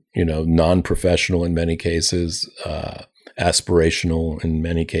expression, non-professional in many cases, aspirational in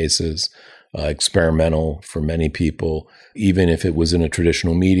many cases, experimental for many people. Even if it was in a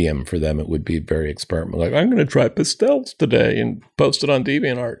traditional medium, for them, it would be very experimental. Like, I'm going to try pastels today and post it on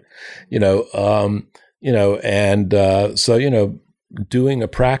DeviantArt, so, doing a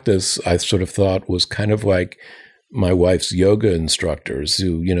practice, I sort of thought was kind of like my wife's yoga instructors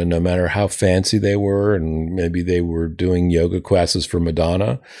who, no matter how fancy they were, and maybe they were doing yoga classes for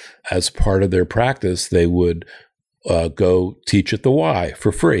Madonna, as part of their practice, they would go teach at the Y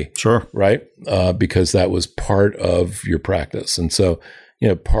for free. Sure. Right? Because that was part of your practice. And so,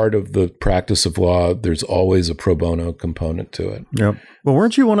 part of the practice of law, there's always a pro bono component to it. Yep. Well,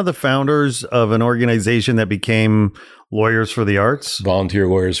 weren't you one of the founders of an organization that became Lawyers for the Arts? Volunteer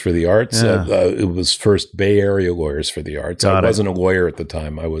Lawyers for the Arts. Yeah. It was first Bay Area Lawyers for the Arts. I wasn't a lawyer at the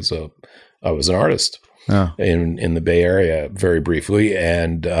time. I was an artist in the Bay Area very briefly.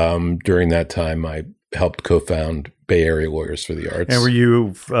 And during that time, I helped co-found Bay Area Lawyers for the Arts. And were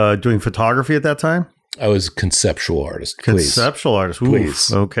you doing photography at that time? I was a conceptual artist. Please. Conceptual artist. Oof.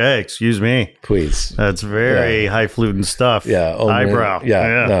 Please. Okay. Excuse me. Please. That's very highfalutin stuff. Yeah. Eyebrow.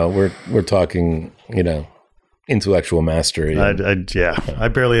 Yeah. No, we're talking, intellectual mastery. I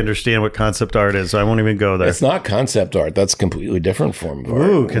barely understand what concept art is, so I won't even go there. It's not concept art. That's a completely different form of art.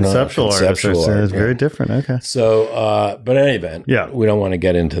 Ooh, conceptual art. It's very different. Okay. So, but in any event, we don't want to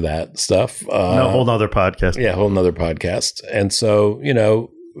get into that stuff. Whole nother podcast. Yeah, whole nother podcast. And so,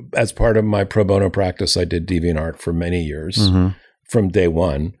 as part of my pro bono practice, I did DeviantArt for many years. From day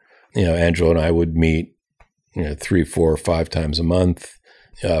one. Angelo and I would meet, 3, 4, 5 times a month,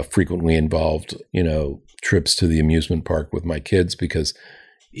 frequently involved, trips to the amusement park with my kids because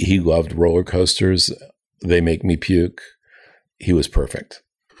he loved roller coasters. They make me puke. He was perfect.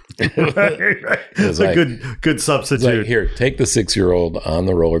 Right. It's a good substitute. Like, here, take the 6-year-old on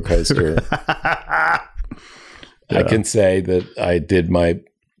the roller coaster. I can say that I did my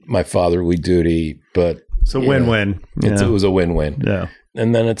fatherly duty, but it's a win-win. It was a win-win. Yeah.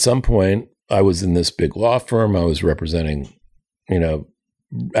 And then at some point, I was in this big law firm. I was representing,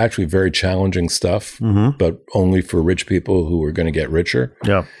 actually very challenging stuff, but only for rich people who were going to get richer.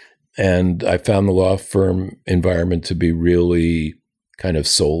 Yeah. And I found the law firm environment to be really kind of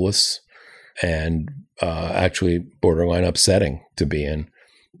soulless and actually borderline upsetting to be in.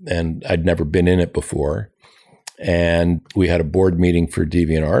 And I'd never been in it before. And we had a board meeting for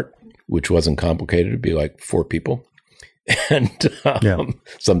DeviantArt, which wasn't complicated. It'd be like 4 people. And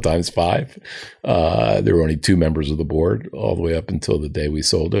sometimes 5. There were only 2 members of the board all the way up until the day we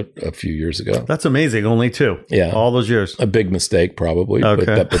sold it a few years ago. That's amazing. Only 2. Yeah. All those years. A big mistake, probably, Okay.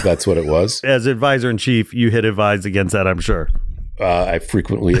 but that's what it was. As advisor-in-chief, you had advised against that, I'm sure. I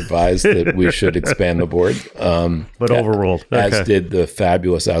frequently advised that we should expand the board. But overruled. As Okay. did the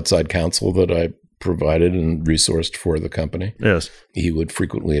fabulous outside counsel that I provided and resourced for the company. Yes. He would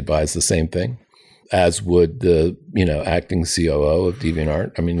frequently advise the same thing, as would the acting COO of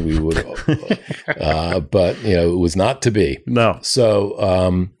DeviantArt. I mean, we would, but it was not to be. No.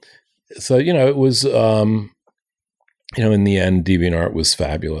 So it was in the end, DeviantArt was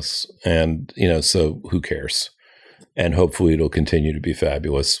fabulous, and so who cares? And hopefully, it'll continue to be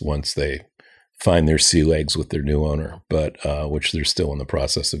fabulous once they find their sea legs with their new owner, but which they're still in the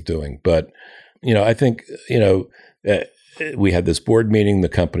process of doing. But I think we had this board meeting. The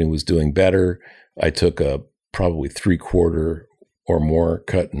company was doing better. I took a probably 3/4 or more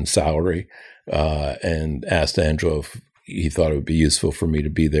cut in salary and asked Angelo if he thought it would be useful for me to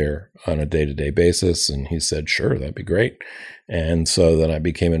be there on a day-to-day basis. And he said, sure, that'd be great. And so then I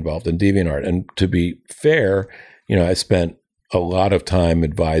became involved in DeviantArt. And to be fair, I spent a lot of time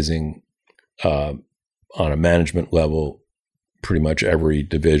advising on a management level, pretty much every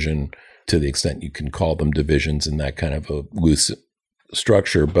division, to the extent you can call them divisions in that kind of a loose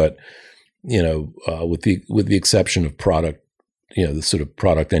structure. But with the exception of product, the sort of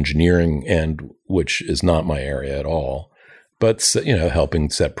product engineering end, which is not my area at all, but helping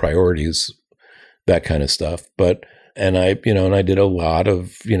set priorities, that kind of stuff. And I did a lot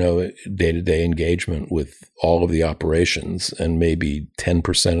of day-to-day engagement with all of the operations, and maybe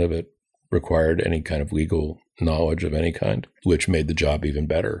 10% of it required any kind of legal knowledge of any kind, which made the job even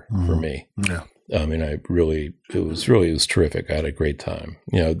better for me. Yeah. I mean, it was terrific. I had a great time.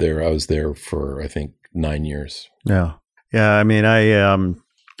 I was there for, I think, 9 years. Yeah. Yeah. I mean, I've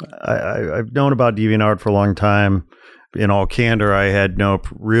known about DeviantArt for a long time. In all candor, I had no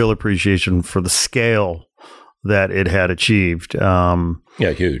real appreciation for the scale that it had achieved.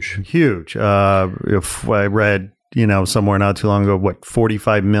 Huge. Huge. If I read, somewhere not too long ago,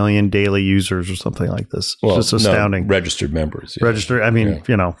 45 million daily users or something like this. It's just astounding. No, registered members. Yeah. Registered. I mean,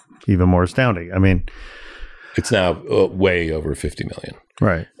 even more astounding. I mean, it's now way over 50 million.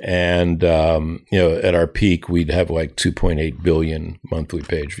 Right. And, at our peak, we'd have like 2.8 billion monthly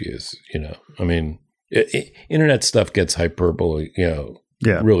page views. I mean, internet stuff gets hyperbole,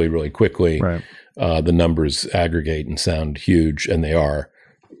 really, really quickly. Right. The numbers aggregate and sound huge, and they are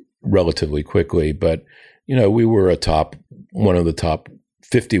relatively quickly. But, we were one of the top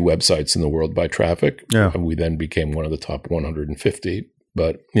 50 websites in the world by traffic. Yeah. And we then became one of the top 150.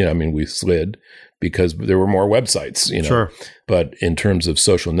 But, we slid because there were more websites, Sure. But in terms of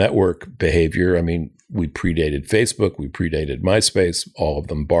social network behavior, I mean, we predated Facebook, we predated MySpace. All of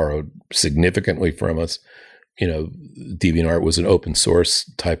them borrowed significantly from us. DeviantArt was an open source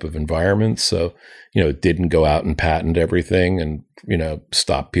type of environment. So, it didn't go out and patent everything and,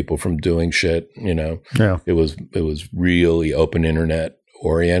 stop people from doing shit. Yeah. It was really open internet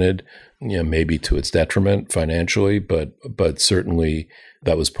oriented, maybe to its detriment financially, but certainly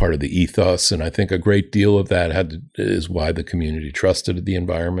that was part of the ethos. And I think a great deal of that is why the community trusted the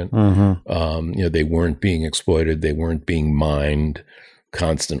environment. Mm-hmm. They weren't being exploited. They weren't being mined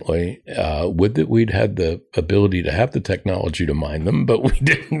constantly. Would that we'd had the ability to have the technology to mine them, but we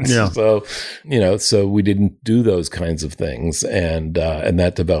didn't. Yeah. So, so we didn't do those kinds of things. And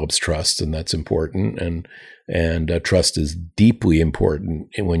that develops trust, and that's important. And trust is deeply important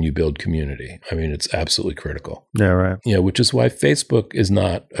when you build community. I mean, it's absolutely critical. Yeah, right. Which is why Facebook is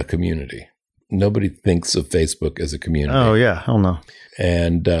not a community. Nobody thinks of Facebook as a community. Oh, yeah. Hell no.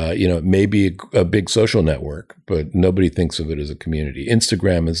 And, it may be a big social network, but nobody thinks of it as a community.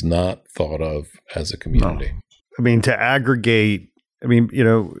 Instagram is not thought of as a community. No. I mean, to aggregate,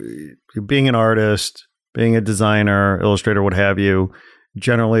 being an artist, being a designer, illustrator, what have you,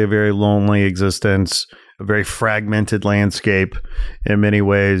 generally a very lonely existence, a very fragmented landscape in many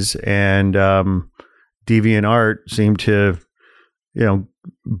ways. And DeviantArt seemed to,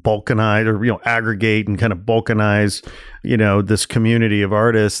 balkanize or, aggregate and kind of balkanize, this community of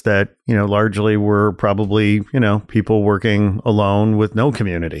artists that, largely were probably, people working alone with no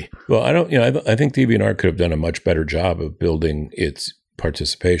community. Well, I think DeviantArt could have done a much better job of building its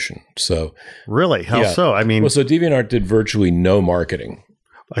participation. So really, how so? I mean, so DeviantArt did virtually no marketing.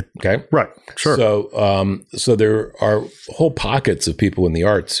 Okay. Right. Sure. So there are whole pockets of people in the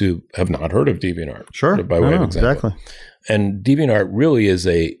arts who have not heard of DeviantArt. Sure. By way of example. Exactly. And DeviantArt really is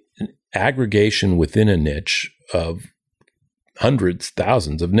an aggregation within a niche of hundreds,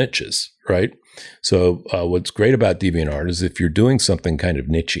 thousands of niches, right? So what's great about DeviantArt is if you're doing something kind of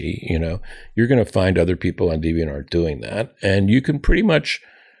nichey, you're going to find other people on DeviantArt doing that. And you can pretty much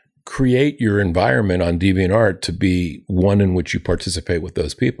create your environment on DeviantArt to be one in which you participate with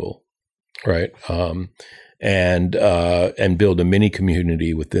those people, right? And build a mini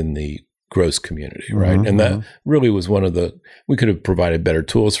community within the gross community, right? Mm-hmm. And that really was we could have provided better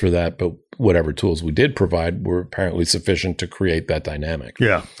tools for that, but whatever tools we did provide were apparently sufficient to create that dynamic.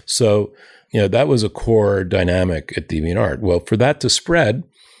 Yeah. So, that was a core dynamic at DeviantArt. Well, for that to spread,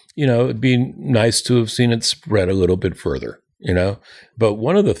 it'd be nice to have seen it spread a little bit further, But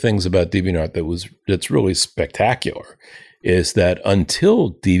one of the things about DeviantArt that's really spectacular is that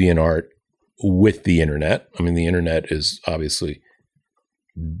until DeviantArt with the internet, I mean, the internet is obviously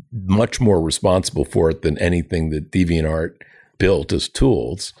much more responsible for it than anything that DeviantArt built as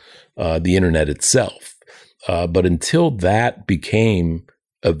tools, the internet itself. But until that became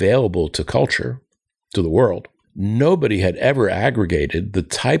available to culture, to the world, nobody had ever aggregated the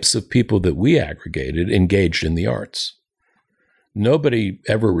types of people that we aggregated engaged in the arts. Nobody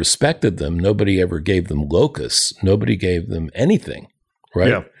ever respected them. Nobody ever gave them locus. Nobody gave them anything, right?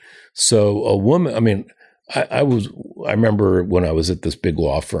 Yeah. So a woman, I mean, I remember when I was at this big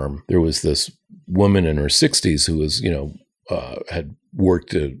law firm, there was this woman in her 60s who was, had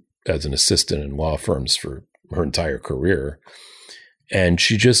worked as an assistant in law firms for her entire career. And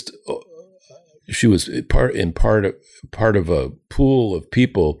she was part of a pool of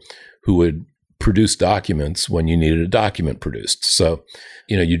people who would produce documents when you needed a document produced. So,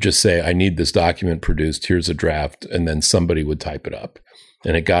 you just say, I need this document produced. Here's a draft. And then somebody would type it up.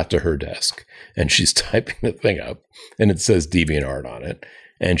 And it got to her desk. And she's typing the thing up. And it says DeviantArt on it.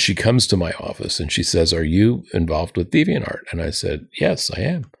 And she comes to my office and she says, are you involved with DeviantArt? And I said, yes, I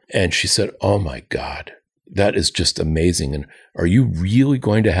am. And she said, oh my God, that is just amazing. And are you really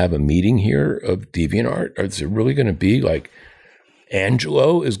going to have a meeting here of DeviantArt? Or is it really going to be like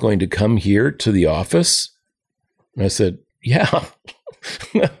Angelo is going to come here to the office? And I said, yeah.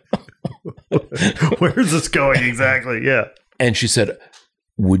 Where's this going exactly? Yeah. And she said,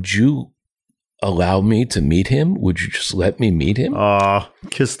 would you allow me to meet him? Would you just let me meet him?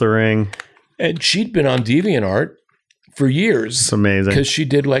 Kiss the ring. And she'd been on DeviantArt for years. It's amazing. Because she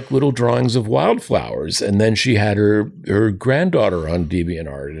did like little drawings of wildflowers. And then she had her granddaughter on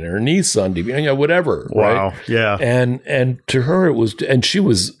DeviantArt and her niece on DeviantArt, whatever. Wow. Right? Yeah. And to her it was, and she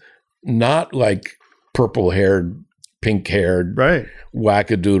was not like purple-haired, pink-haired, right,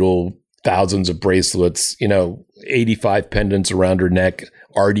 wackadoodle, thousands of bracelets, 85 pendants around her neck,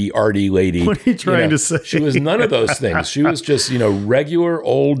 arty lady. What are you trying to say? She was none of those things. She was just, regular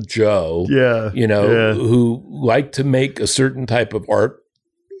old Joe, who liked to make a certain type of art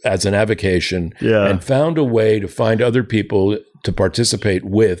as an avocation and found a way to find other people to participate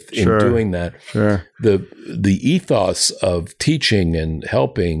with in doing that. Sure. The ethos of teaching and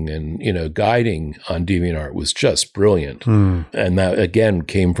helping and, guiding on DeviantArt was just brilliant. And that, again,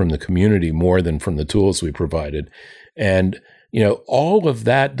 came from the community more than from the tools we provided. And, all of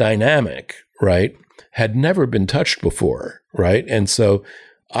that dynamic, right, had never been touched before, right? And so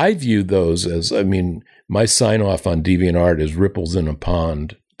I view those as, my sign off on DeviantArt is ripples in a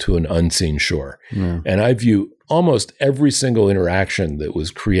pond to an unseen shore. Yeah. And I view almost every single interaction that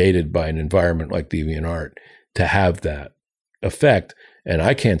was created by an environment like DeviantArt to have that effect. And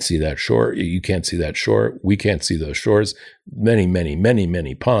I can't see that shore. You can't see that shore. We can't see those shores. Many, many, many,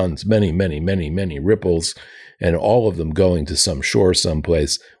 many ponds, many, many, many, many ripples, and all of them going to some shore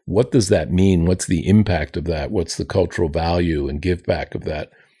someplace. What does that mean? What's the impact of that? What's the cultural value and give back of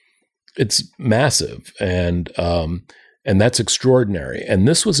that? It's massive. And that's extraordinary. And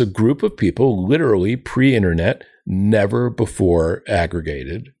this was a group of people, literally pre-internet, never before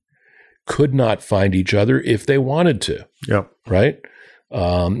aggregated, could not find each other if they wanted to. Yep. Right?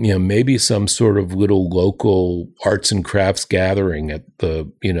 Maybe some sort of little local arts and crafts gathering at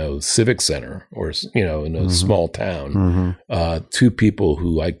the, civic center or, in a small town. Two people who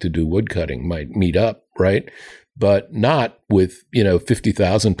like to do woodcutting might meet up, right? But not with,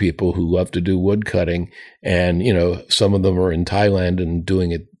 50,000 people who love to do woodcutting. And, some of them are in Thailand and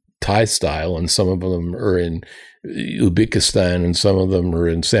doing it Thai style, and some of them are in Uzbekistan, and some of them are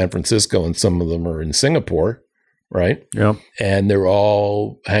in San Francisco, and some of them are in Singapore, right? Yeah. And they're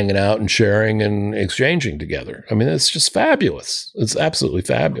all hanging out and sharing and exchanging together. It's just fabulous. It's absolutely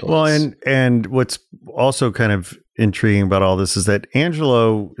fabulous. Well, and what's also kind of intriguing about all this is that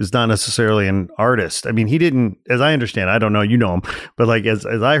Angelo is not necessarily an artist. He didn't, as I understand, I don't know, you know him, but like as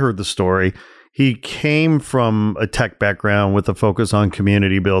I heard the story, he came from a tech background with a focus on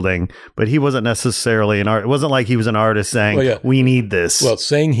community building, but he wasn't necessarily an art. It wasn't like he was an artist saying, we need this. Well,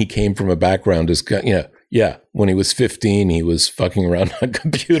 saying he came from a background is, yeah. When he was 15, he was fucking around on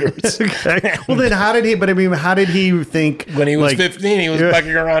computers. Okay. Well, then how did he think? When he was 15, he was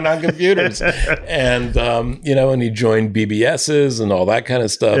fucking around on computers. And, and he joined BBSs and all that kind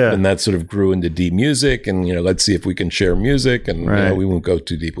of stuff. Yeah. And that sort of grew into D music. And, let's see if we can share music. And we won't go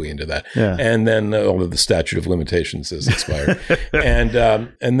too deeply into that. Yeah. And then all of the statute of limitations has expired. and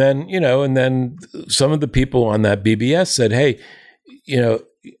then some of the people on that BBS said, hey,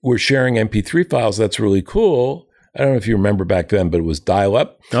 we're sharing MP3 files. That's really cool. I don't know if you remember back then, but it was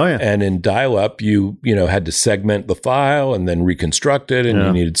dial-up. Oh, yeah. And in dial-up, you had to segment the file and then reconstruct it. And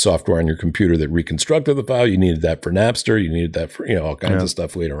you needed software on your computer that reconstructed the file. You needed that for Napster. You needed that for, all kinds of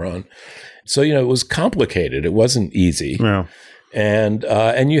stuff later on. So, it was complicated. It wasn't easy. Yeah.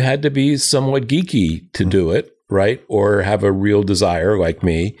 And you had to be somewhat geeky to do it. Right. Or have a real desire like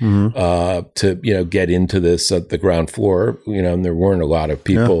me to, get into this at the ground floor, and there weren't a lot of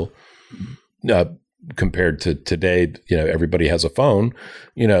people compared to today, everybody has a phone,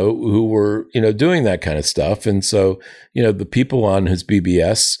 who were, doing that kind of stuff. And so, the people on his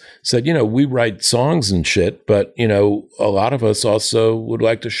BBS said, we write songs and shit, but, a lot of us also would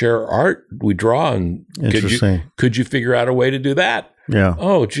like to share art we draw. And could you figure out a way to do that? Yeah.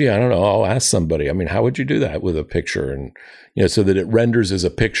 Oh, gee, I don't know. I'll ask somebody. I mean, how would you do that with a picture? And, so that it renders as a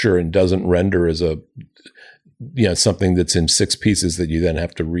picture and doesn't render as a, something that's in 6 pieces that you then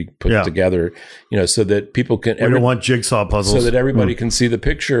have to put together, so that people can. We don't want jigsaw puzzles. So that everybody can see the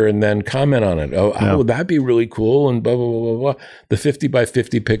picture and then comment on it. Oh, how would that be really cool? And blah, blah, blah, blah, blah. The 50 by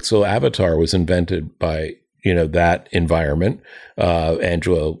 50 pixel avatar was invented by, that environment,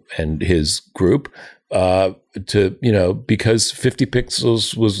 Angelo and his group. Because 50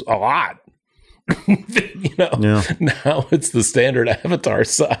 pixels was a lot. Now it's the standard avatar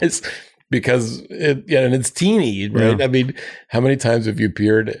size because and it's teeny, right? Yeah. I mean, how many times have you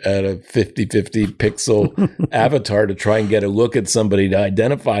appeared at a 50 pixel avatar to try and get a look at somebody to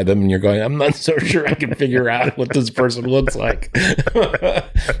identify them? And you're going, I'm not so sure I can figure out what this person looks like.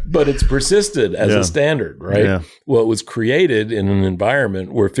 But it's persisted as a standard, right? Yeah. Well, it was created in an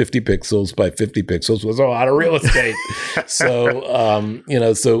environment where 50 pixels by 50 pixels was a lot of real estate. So,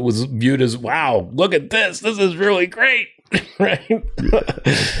 so it was viewed as, wow, look at this. This is really great. Right.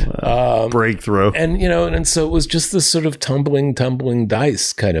 Breakthrough. And so it was just this sort of tumbling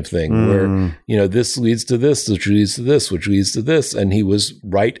dice kind of thing where, this leads to this, which leads to this, which leads to this. And he was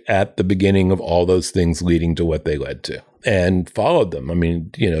right at the beginning of all those things leading to what they led to and followed them. I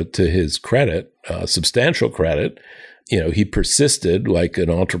mean, to his credit, substantial credit, he persisted like an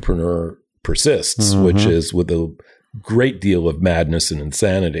entrepreneur persists, which is with a great deal of madness and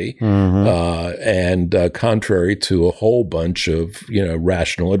insanity, and contrary to a whole bunch of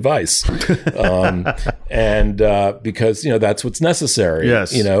rational advice, and because that's what's necessary.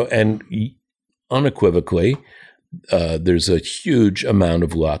 Yes, and unequivocally, there's a huge amount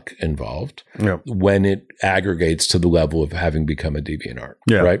of luck involved when it aggregates to the level of having become a DeviantArt.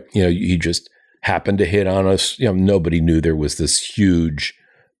 Yeah. Right? You just happened to hit on us. Nobody knew there was this huge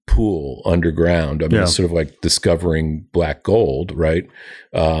pool underground. I mean, it's sort of like discovering black gold, right?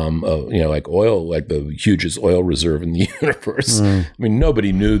 Like oil, like the hugest oil reserve in the universe. I mean,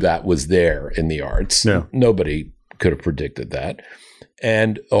 nobody knew that was there in the arts. Yeah. Nobody could have predicted that.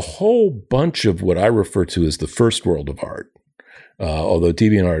 And a whole bunch of what I refer to as the first world of art, although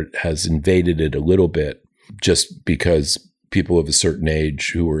DeviantArt has invaded it a little bit just because people of a certain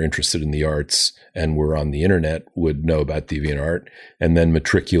age who were interested in the arts and were on the internet would know about DeviantArt and then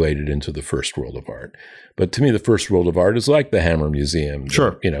matriculated into the first world of art. But to me, the first world of art is like the Hammer Museum,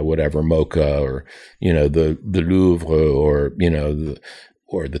 whatever, MoCA or, the Louvre or,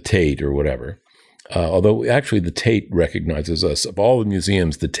 or the Tate or whatever. Although actually the Tate recognizes us. Of all the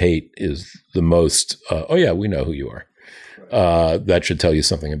museums, the Tate is the most, we know who you are. That should tell you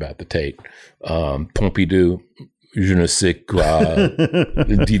something about the Tate. Pompidou, je ne sais quoi,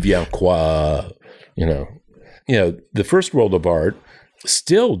 devient quoi, the first world of art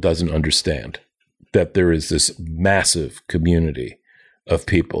still doesn't understand that there is this massive community of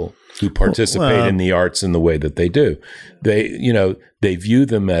people who participate in the arts in the way that they do. They view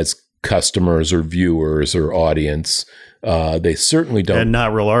them as customers or viewers or audience. They certainly don't. And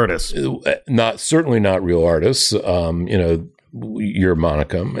not real artists. Certainly not real artists. You're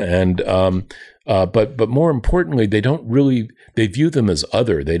Monicum. And, but more importantly, they view them as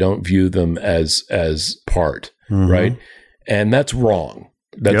other. They don't view them as part, right? And that's wrong.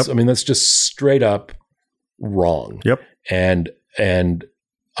 That's just straight up wrong. Yep. And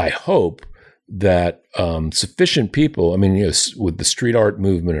I hope that sufficient people, I mean, with the street art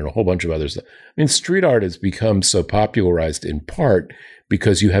movement and a whole bunch of others, I mean, street art has become so popularized in part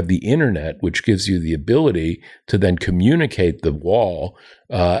because you have the internet, which gives you the ability to then communicate the wall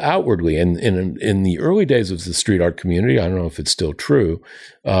outwardly. And in the early days of the street art community, I don't know if it's still true,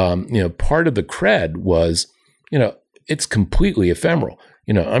 part of the cred was, it's completely ephemeral.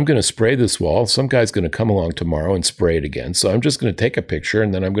 I'm going to spray this wall. Some guy's going to come along tomorrow and spray it again. So I'm just going to take a picture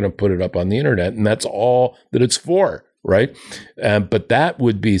and then I'm going to put it up on the internet. And that's all that it's for, right? But that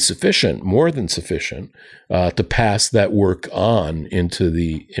would be sufficient, more than sufficient, to pass that work on into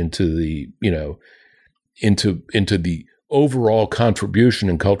the overall contribution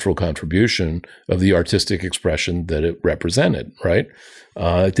and cultural contribution of the artistic expression that it represented, right?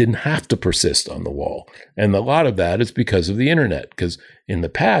 It didn't have to persist on the wall. And a lot of that is because of the internet. Because in the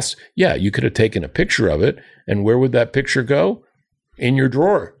past, you could have taken a picture of it, and where would that picture go? In your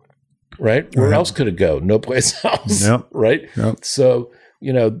drawer, right? Where else could it go? No place else, right? Yep. So,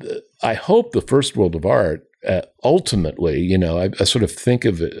 I hope the first world of art, ultimately, I sort of think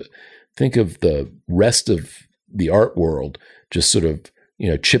of the rest of the art world just sort of,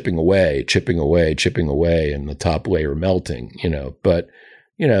 chipping away, and the top layer melting, But,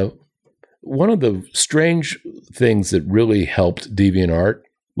 one of the strange things that really helped DeviantArt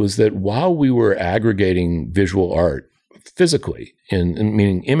was that while we were aggregating visual art physically,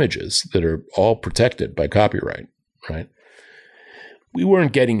 meaning images that are all protected by copyright, right? We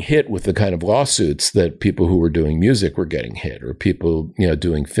weren't getting hit with the kind of lawsuits that people who were doing music were getting hit, or people,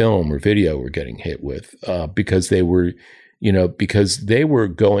 doing film or video were getting hit with, because they were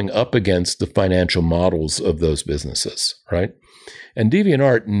going up against the financial models of those businesses, right? And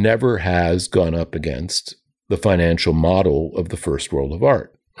DeviantArt never has gone up against the financial model of the first world of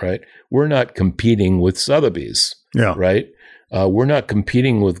art, right? We're not competing with Sotheby's, right? We're not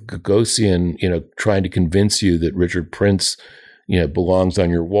competing with Gagosian, trying to convince you that Richard Prince, belongs on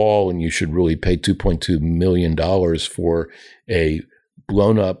your wall and you should really pay $2.2 million for a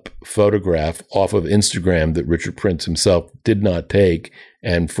blown up photograph off of Instagram that Richard Prince himself did not take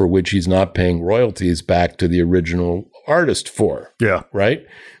and for which he's not paying royalties back to the original artist for. Yeah. Right.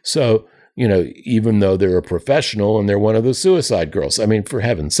 So, even though they're a professional and they're one of the Suicide Girls, I mean, for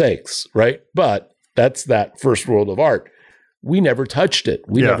heaven's sakes, right? But that's that first world of art. We never touched it.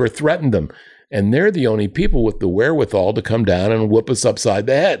 We never threatened them. And they're the only people with the wherewithal to come down and whoop us upside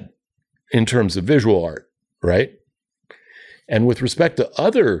the head in terms of visual art, right? And with respect to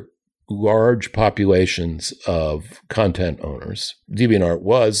other large populations of content owners,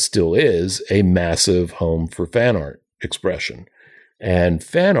 DeviantArt still is a massive home for fan art expression. And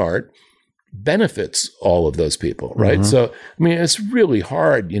fan art benefits all of those people, right? Mm-hmm. So, I mean, it's really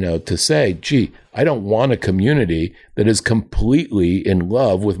hard, to say, gee, I don't want a community that is completely in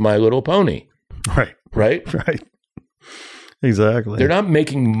love with My Little Pony. Right. Right. Exactly. They're not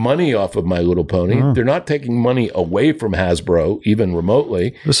making money off of My Little Pony. Mm. They're not taking money away from Hasbro, even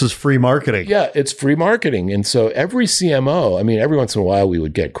remotely. This is free marketing. Yeah, it's free marketing. And so every CMO, I mean, every once in a while we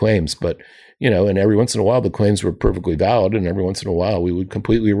would get claims, but, and every once in a while the claims were perfectly valid, and every once in a while we would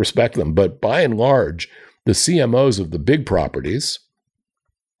completely respect them. But by and large, the CMOs of the big properties,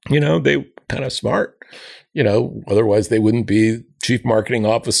 they kind of smart, otherwise they wouldn't be chief marketing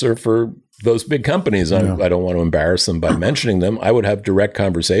officer for those big companies. I don't want to embarrass them by mentioning them. I would have direct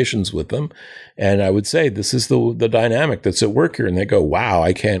conversations with them, and I would say, this is the dynamic that's at work here. And they go, wow,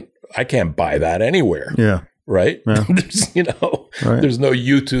 I can't buy that anywhere. Yeah. Right. Yeah. There's, there's no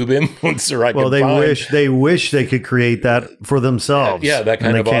YouTube influencer I can find. They wish they could create that for themselves. That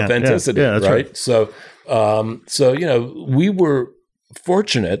kind of authenticity. Yeah, right. So, we were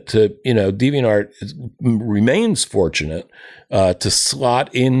fortunate to, DeviantArt remains fortunate to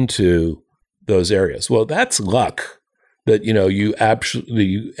slot into those areas. Well, that's luck that,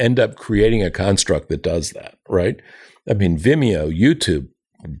 you end up creating a construct that does that, right? I mean, Vimeo, YouTube,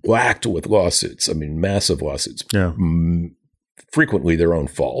 whacked with lawsuits. I mean, massive lawsuits. Yeah. Frequently their own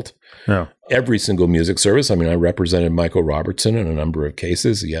fault. Yeah. Every single music service. I mean, I represented Michael Robertson in a number of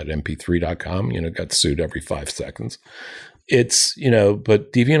cases. He had mp3.com, got sued every 5 seconds. It's,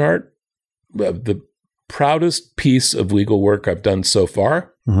 but DeviantArt, the proudest piece of legal work I've done so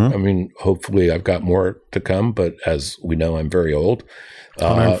far. Mm-hmm. I mean, hopefully I've got more to come, but as we know, I'm very old.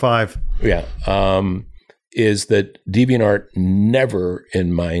 105. Is that DeviantArt never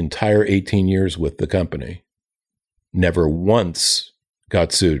in my entire 18 years with the company, never once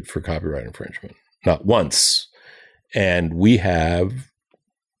got sued for copyright infringement. Not once. And we have,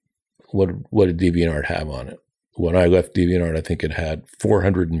 what did DeviantArt have on it? When I left DeviantArt, I think it had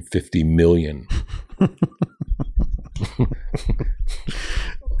 450 million.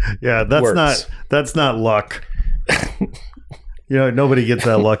 Yeah, that's not luck. Nobody gets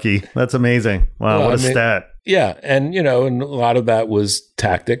that lucky. That's amazing. Wow, what a stat. Yeah, and and a lot of that was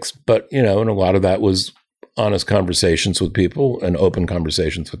tactics, but and a lot of that was honest conversations with people and open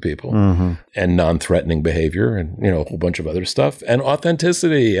conversations with people and non-threatening behavior and a whole bunch of other stuff and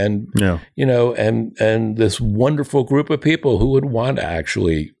authenticity and and this wonderful group of people who would want to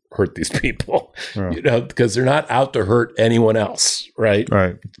actually hurt these people, because they're not out to hurt anyone else, right?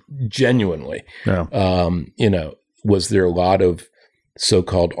 Right. Genuinely. Yeah. Was there a lot of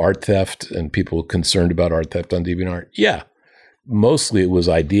so-called art theft and people concerned about art theft on DeviantArt? Yeah. Mostly it was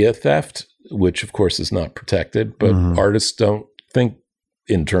idea theft, which of course is not protected, but artists don't think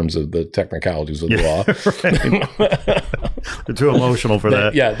in terms of the technicalities of the law. They're too emotional for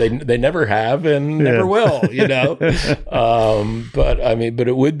that. Yeah, they never have and never will, But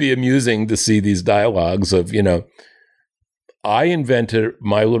it would be amusing to see these dialogues of, I invented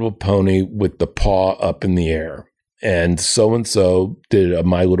My Little Pony with the paw up in the air. And so did a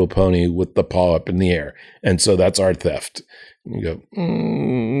My Little Pony with the paw up in the air. And so that's art theft. You go,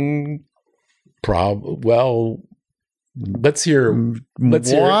 well, let's hear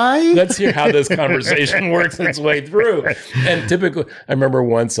how this conversation works its way through. And typically, I remember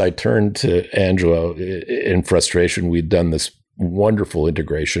once I turned to Angela in frustration. We'd done this wonderful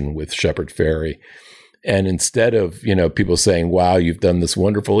integration with Shepard Fairey. And instead of, people saying, wow, you've done this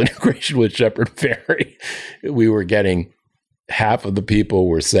wonderful integration with Shepard Fairey, we were getting half of the people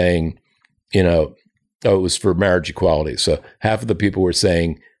were saying, it was for marriage equality. So half of the people were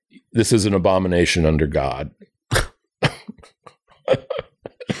saying, this is an abomination under God.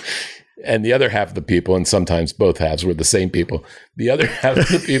 And the other half of the people, and sometimes both halves were the same people, the other half of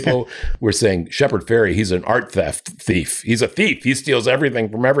the people were saying, Shepard Fairey, he's an art thief. He's a thief. He steals everything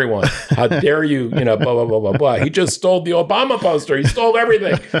from everyone. How dare you, blah, blah, blah, blah, blah. He just stole the Obama poster. He stole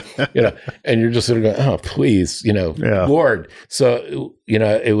everything, and you're just sort of going, oh, please, Lord. So,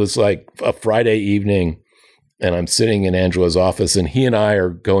 it was like a Friday evening, and I'm sitting in Angela's office, and he and I are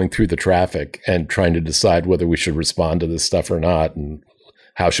going through the traffic and trying to decide whether we should respond to this stuff or not, and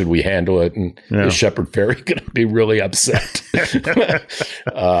how should we handle it? And is Shepard Fairey going to be really upset?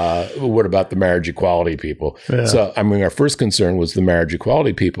 What about the marriage equality people? Yeah. So, our first concern was the marriage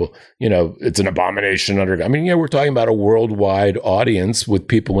equality people. It's an abomination under. We're talking about a worldwide audience with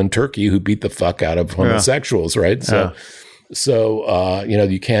people in Turkey who beat the fuck out of homosexuals, right? So. So,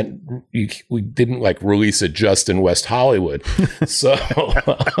 you can't, we didn't release it just in West Hollywood. So,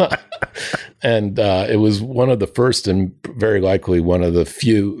 and it was one of the first and very likely one of the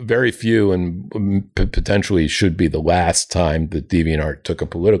very few and potentially should be the last time that DeviantArt took a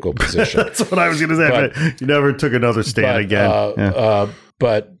political position. That's what I was going to say. But you never took another stand again.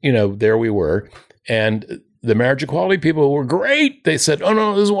 But, there we were. And the marriage equality people were great. They said, oh,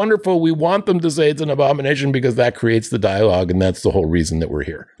 no, this is wonderful. We want them to say it's an abomination because that creates the dialogue, and that's the whole reason that we're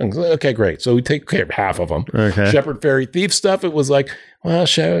here. And okay, great. So we take care of half of them. Okay. Shepard Fairey thief stuff, it was like, well,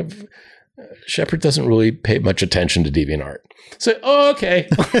 Shepard doesn't really pay much attention to DeviantArt. So, okay,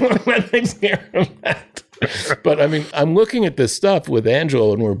 that takes care of that. But I'm looking at this stuff with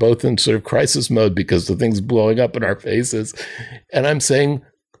Angela, and we're both in sort of crisis mode because the thing's blowing up in our faces. And I'm saying,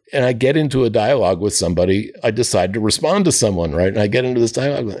 and I get into a dialogue with somebody, I decide to respond to someone, right? And I get into this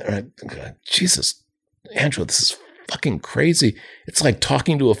dialogue, and I go, Jesus, Angela, this is fucking crazy. It's like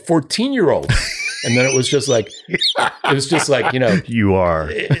talking to a 14-year-old. And then it was just like, you are.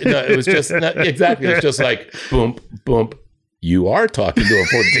 It was just, exactly. It was just like, boom, boom. You are talking to a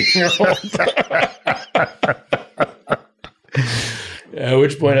 14-year-old. At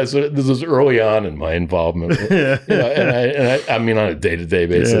which point, this was early on in my involvement, and I mean on a day-to-day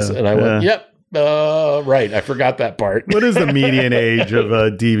basis, and I went, "Yep, right, I forgot that part." What is the median age of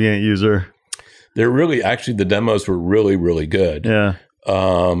a Deviant user? They're really, actually, the demos were really, really good. Yeah,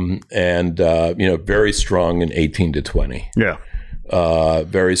 and very strong in 18 to 20. Yeah,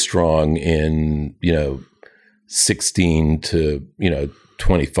 very strong in 16 to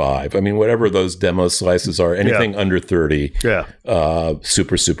 25. Whatever those demo slices are, anything under 30. Yeah.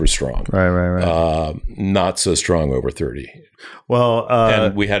 Super, super strong. Right. Not so strong over 30. Well,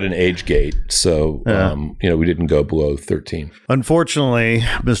 and we had an age gate, so we didn't go below 13. Unfortunately,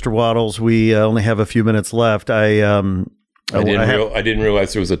 Mr. Wattles, we only have a few minutes left. I didn't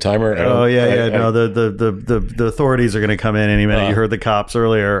realize there was a timer. The authorities are going to come in any minute. You heard the cops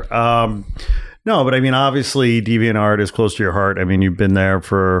earlier. No, but obviously DeviantArt is close to your heart. You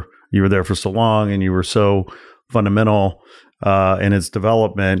were there for so long, and you were so fundamental in its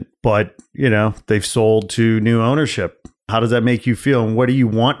development, but they've sold to new ownership. How does that make you feel? And what do you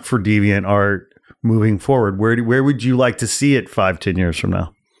want for DeviantArt moving forward? Where would you like to see it 5-10 years from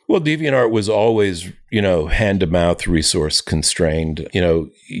now? Well, DeviantArt was always, hand-to-mouth resource constrained.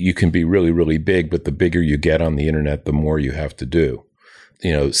 You can be really, really big, but the bigger you get on the internet, the more you have to do.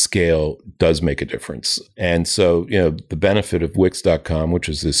 Scale does make a difference. And so, the benefit of Wix.com, which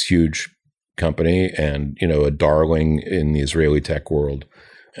is this huge company and, a darling in the Israeli tech world,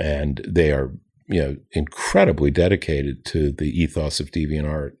 and they are, incredibly dedicated to the ethos of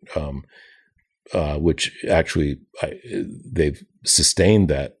DeviantArt, which actually they've sustained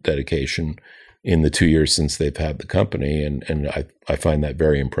that dedication in the 2 years since they've had the company. And I find that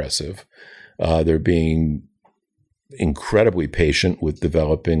very impressive. They're being incredibly patient with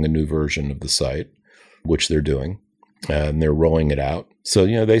developing a new version of the site, which they're doing, and they're rolling it out. So,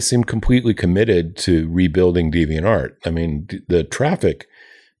 they seem completely committed to rebuilding DeviantArt. I mean, the traffic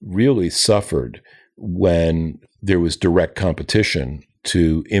really suffered when there was direct competition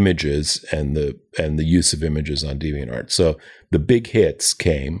to images and the use of images on DeviantArt. So the big hits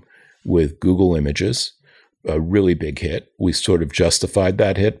came with Google Images, a really big hit. We sort of justified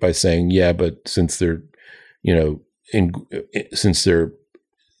that hit by saying, yeah, but since they're, since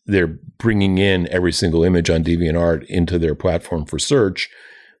they're bringing in every single image on DeviantArt into their platform for search,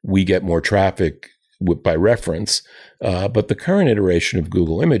 we get more traffic by reference. But the current iteration of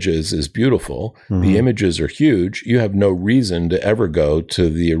Google Images is beautiful. Mm-hmm. The images are huge. You have no reason to ever go to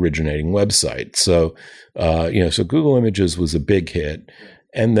the originating website. So, so Google Images was a big hit.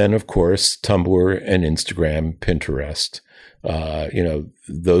 And then, of course, Tumblr and Instagram, Pinterest,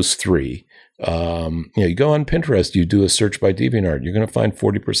 those three. You go on Pinterest, you do a search by DeviantArt, you're going to find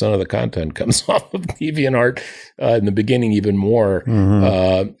 40% of the content comes off of DeviantArt, in the beginning, even more.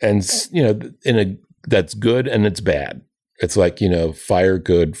 Mm-hmm. And, that's good and it's bad. It's like, fire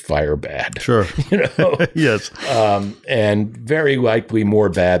good, fire bad. Sure. Yes. And very likely more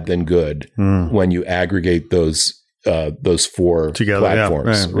bad than good when you aggregate those four together,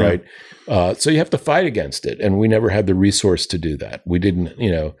 platforms, yeah, right? Yeah. So you have to fight against it. And we never had the resource to do that. We didn't,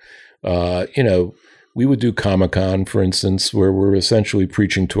 we would do Comic-Con, for instance, where we're essentially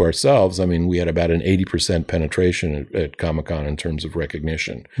preaching to ourselves. I mean, we had about an 80% penetration at Comic-Con in terms of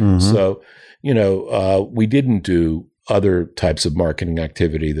recognition. Mm-hmm. So, we didn't do other types of marketing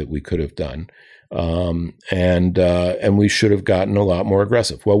activity that we could have done. And we should have gotten a lot more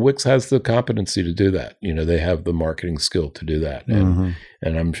aggressive. Well, Wix has the competency to do that. They have the marketing skill to do that. And,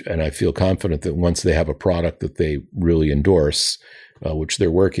 mm-hmm. and I feel confident that once they have a product that they really endorse, which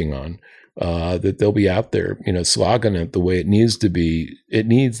they're working on, that they'll be out there, slogging it the way it needs to be. It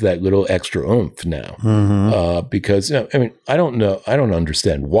needs that little extra oomph now, mm-hmm. Because, I don't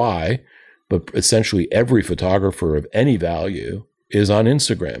understand why, but essentially every photographer of any value is on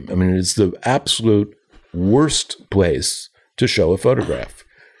Instagram. I mean, it's the absolute worst place to show a photograph.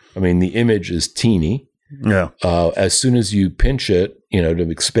 I mean, the image is teeny. Yeah. As soon as you pinch it, to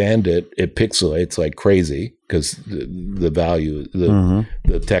expand it, it pixelates like crazy because the value,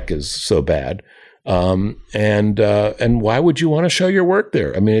 the tech is so bad. And why would you want to show your work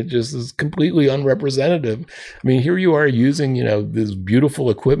there? I mean, it just is completely unrepresentative. I mean, here you are using, this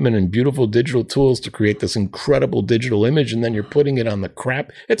beautiful equipment and beautiful digital tools to create this incredible digital image, and then you're putting it on the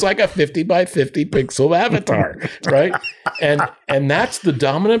crap. It's like a 50 by 50 pixel avatar, right? And that's the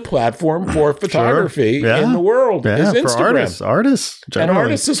dominant platform for photography in the world is Instagram. For artists generally. And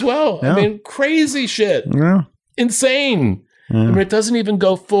artists as well. Yeah. I mean, crazy shit. Yeah. Insane. Yeah. I mean, it doesn't even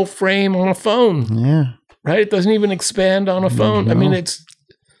go full frame on a phone. Yeah. Right? It doesn't even expand on a phone. Mm-hmm. I mean, it's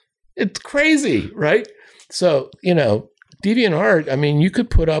crazy, right? So, DeviantArt, I mean, you could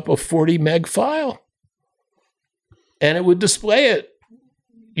put up a 40 meg file and it would display it.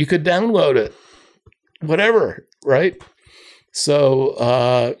 You could download it, whatever, right?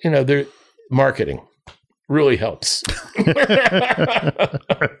 So, their marketing really helps.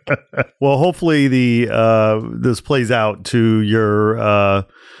 Well, hopefully this plays out to your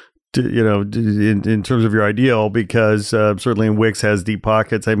in terms of your ideal, because certainly Wix has deep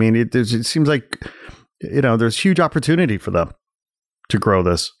pockets. I mean, it seems like there's huge opportunity for them to grow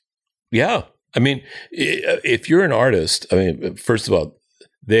this. Yeah, I mean, if you're an artist, I mean, first of all,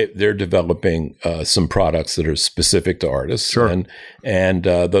 they're developing some products that are specific to artists, sure. and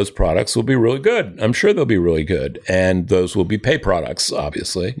those products will be really good. I'm sure they'll be really good, and those will be pay products,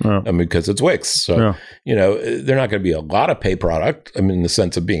 obviously. Yeah. I mean, because it's Wix, so they're not going to be a lot of pay product. I mean, in the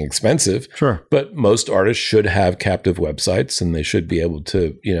sense of being expensive, sure. But most artists should have captive websites, and they should be able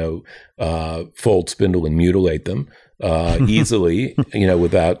to, fold, spindle, and mutilate them easily,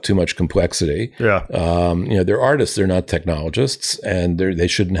 without too much complexity. Yeah. They're artists, they're not technologists, and they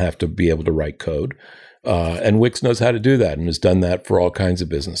shouldn't have to be able to write code. And Wix knows how to do that and has done that for all kinds of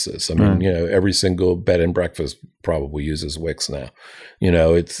businesses. I mean, every single bed and breakfast probably uses Wix now.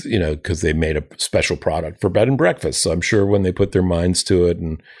 It's, because they made a special product for bed and breakfast. So I'm sure when they put their minds to it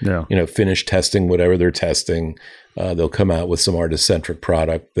and, finish testing whatever they're testing, they'll come out with some artist-centric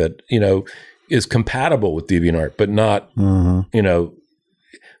product that, is compatible with DeviantArt, but not,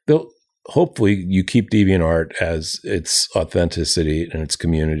 they'll hopefully you keep DeviantArt as its authenticity and its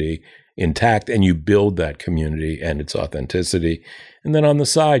community intact, and you build that community and its authenticity. And then on the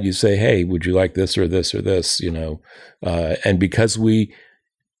side, you say, hey, would you like this or this or this, and because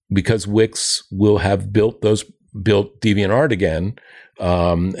Wix will have built DeviantArt again,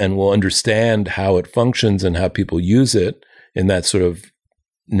 and will understand how it functions and how people use it in that sort of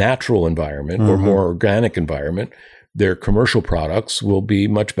natural environment or more organic environment, their commercial products will be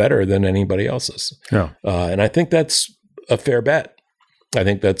much better than anybody else's. Yeah. And I think that's a fair bet.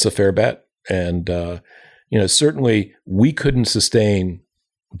 And, certainly we couldn't sustain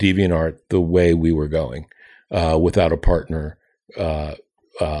DeviantArt the way we were going without a partner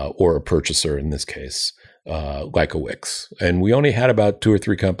or a purchaser in this case, like a Wix. And we only had about 2 or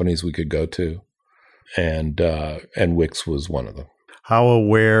 3 companies we could go to, and Wix was one of them. How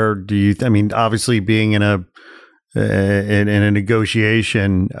aware do you? Obviously, being in a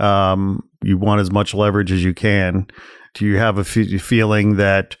negotiation, you want as much leverage as you can. Do you have a feeling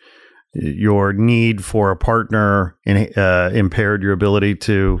that your need for a partner impaired your ability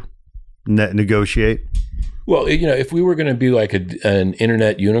to negotiate? Well, if we were going to be like an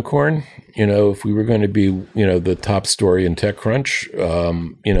internet unicorn, if we were going to be, the top story in TechCrunch,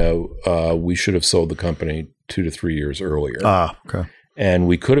 we should have sold the company 2 to 3 years earlier. Okay. And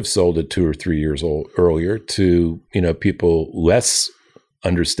we could have sold it 2 or 3 years earlier to, people less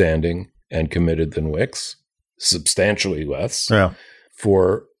understanding and committed than Wix, substantially less,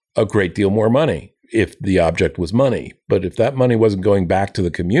 for a great deal more money if the object was money. But if that money wasn't going back to the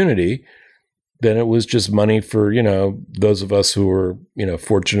community, then it was just money for, those of us who were,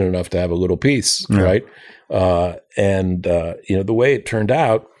 fortunate enough to have a little piece, right? And the way it turned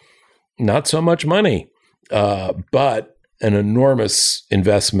out, not so much money, but an enormous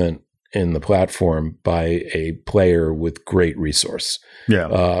investment in the platform by a player with great resource.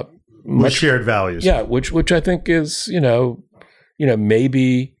 Yeah. Much shared values. Yeah. Which I think is,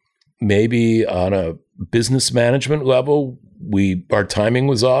 maybe on a business management level, our timing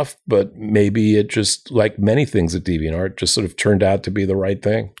was off, but maybe it just, like many things at DeviantArt, just sort of turned out to be the right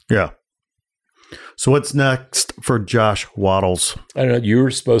thing. Yeah. So what's next for Josh Wattles? I don't know. You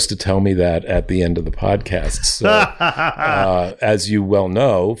were supposed to tell me that at the end of the podcast. So, as you well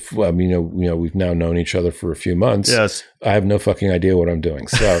know, we've now known each other for a few months. Yes. I have no fucking idea what I'm doing.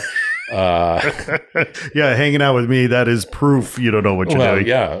 So, yeah, hanging out with me, that is proof you don't know what you're doing.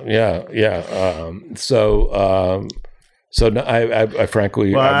 Yeah. So no, I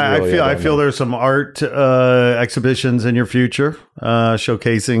frankly, I feel there's some art exhibitions in your future,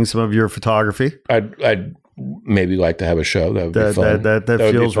 showcasing some of your photography. I'd maybe like to have a show. That would be fun. That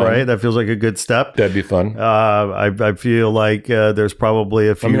feels right. That feels like a good step. That'd be fun. I feel like there's probably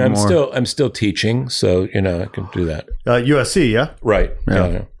a few. I'm still teaching, so I can do that. USC, yeah, right.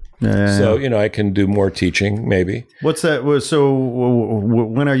 Yeah. So, I can do more teaching, maybe. What's that? So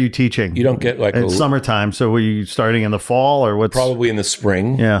when are you teaching? You don't get it's summertime. So were you starting in the fall or what's? Probably in the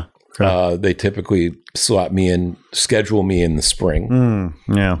spring. Yeah. Okay. They typically schedule me in the spring.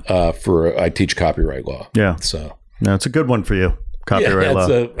 I teach copyright law. Yeah. So. No, it's a good one for you. Copyright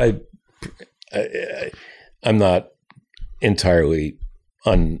law. I'm not entirely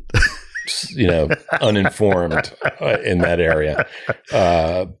uninformed in that area.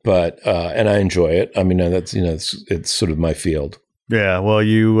 But I enjoy it. That's, it's sort of my field. Yeah. Well,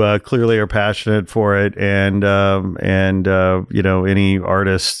 you clearly are passionate for it. And any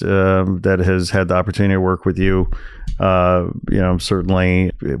artist that has had the opportunity to work with you,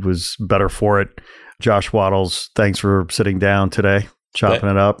 certainly it was better for it. Josh Wattles, thanks for sitting down today, chopping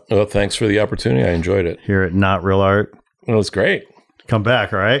it up. Well, thanks for the opportunity. I enjoyed it. Here at Not Real Art. Well, it's great. Come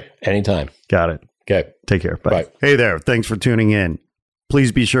back, all right? Anytime. Got it. Okay. Take care. Bye. Hey there. Thanks for tuning in.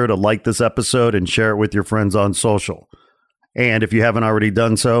 Please be sure to like this episode and share it with your friends on social. And if you haven't already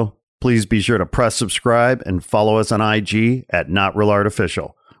done so, please be sure to press subscribe and follow us on IG at Not Real Art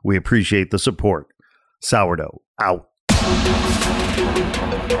Official. We appreciate the support. Sourdough out.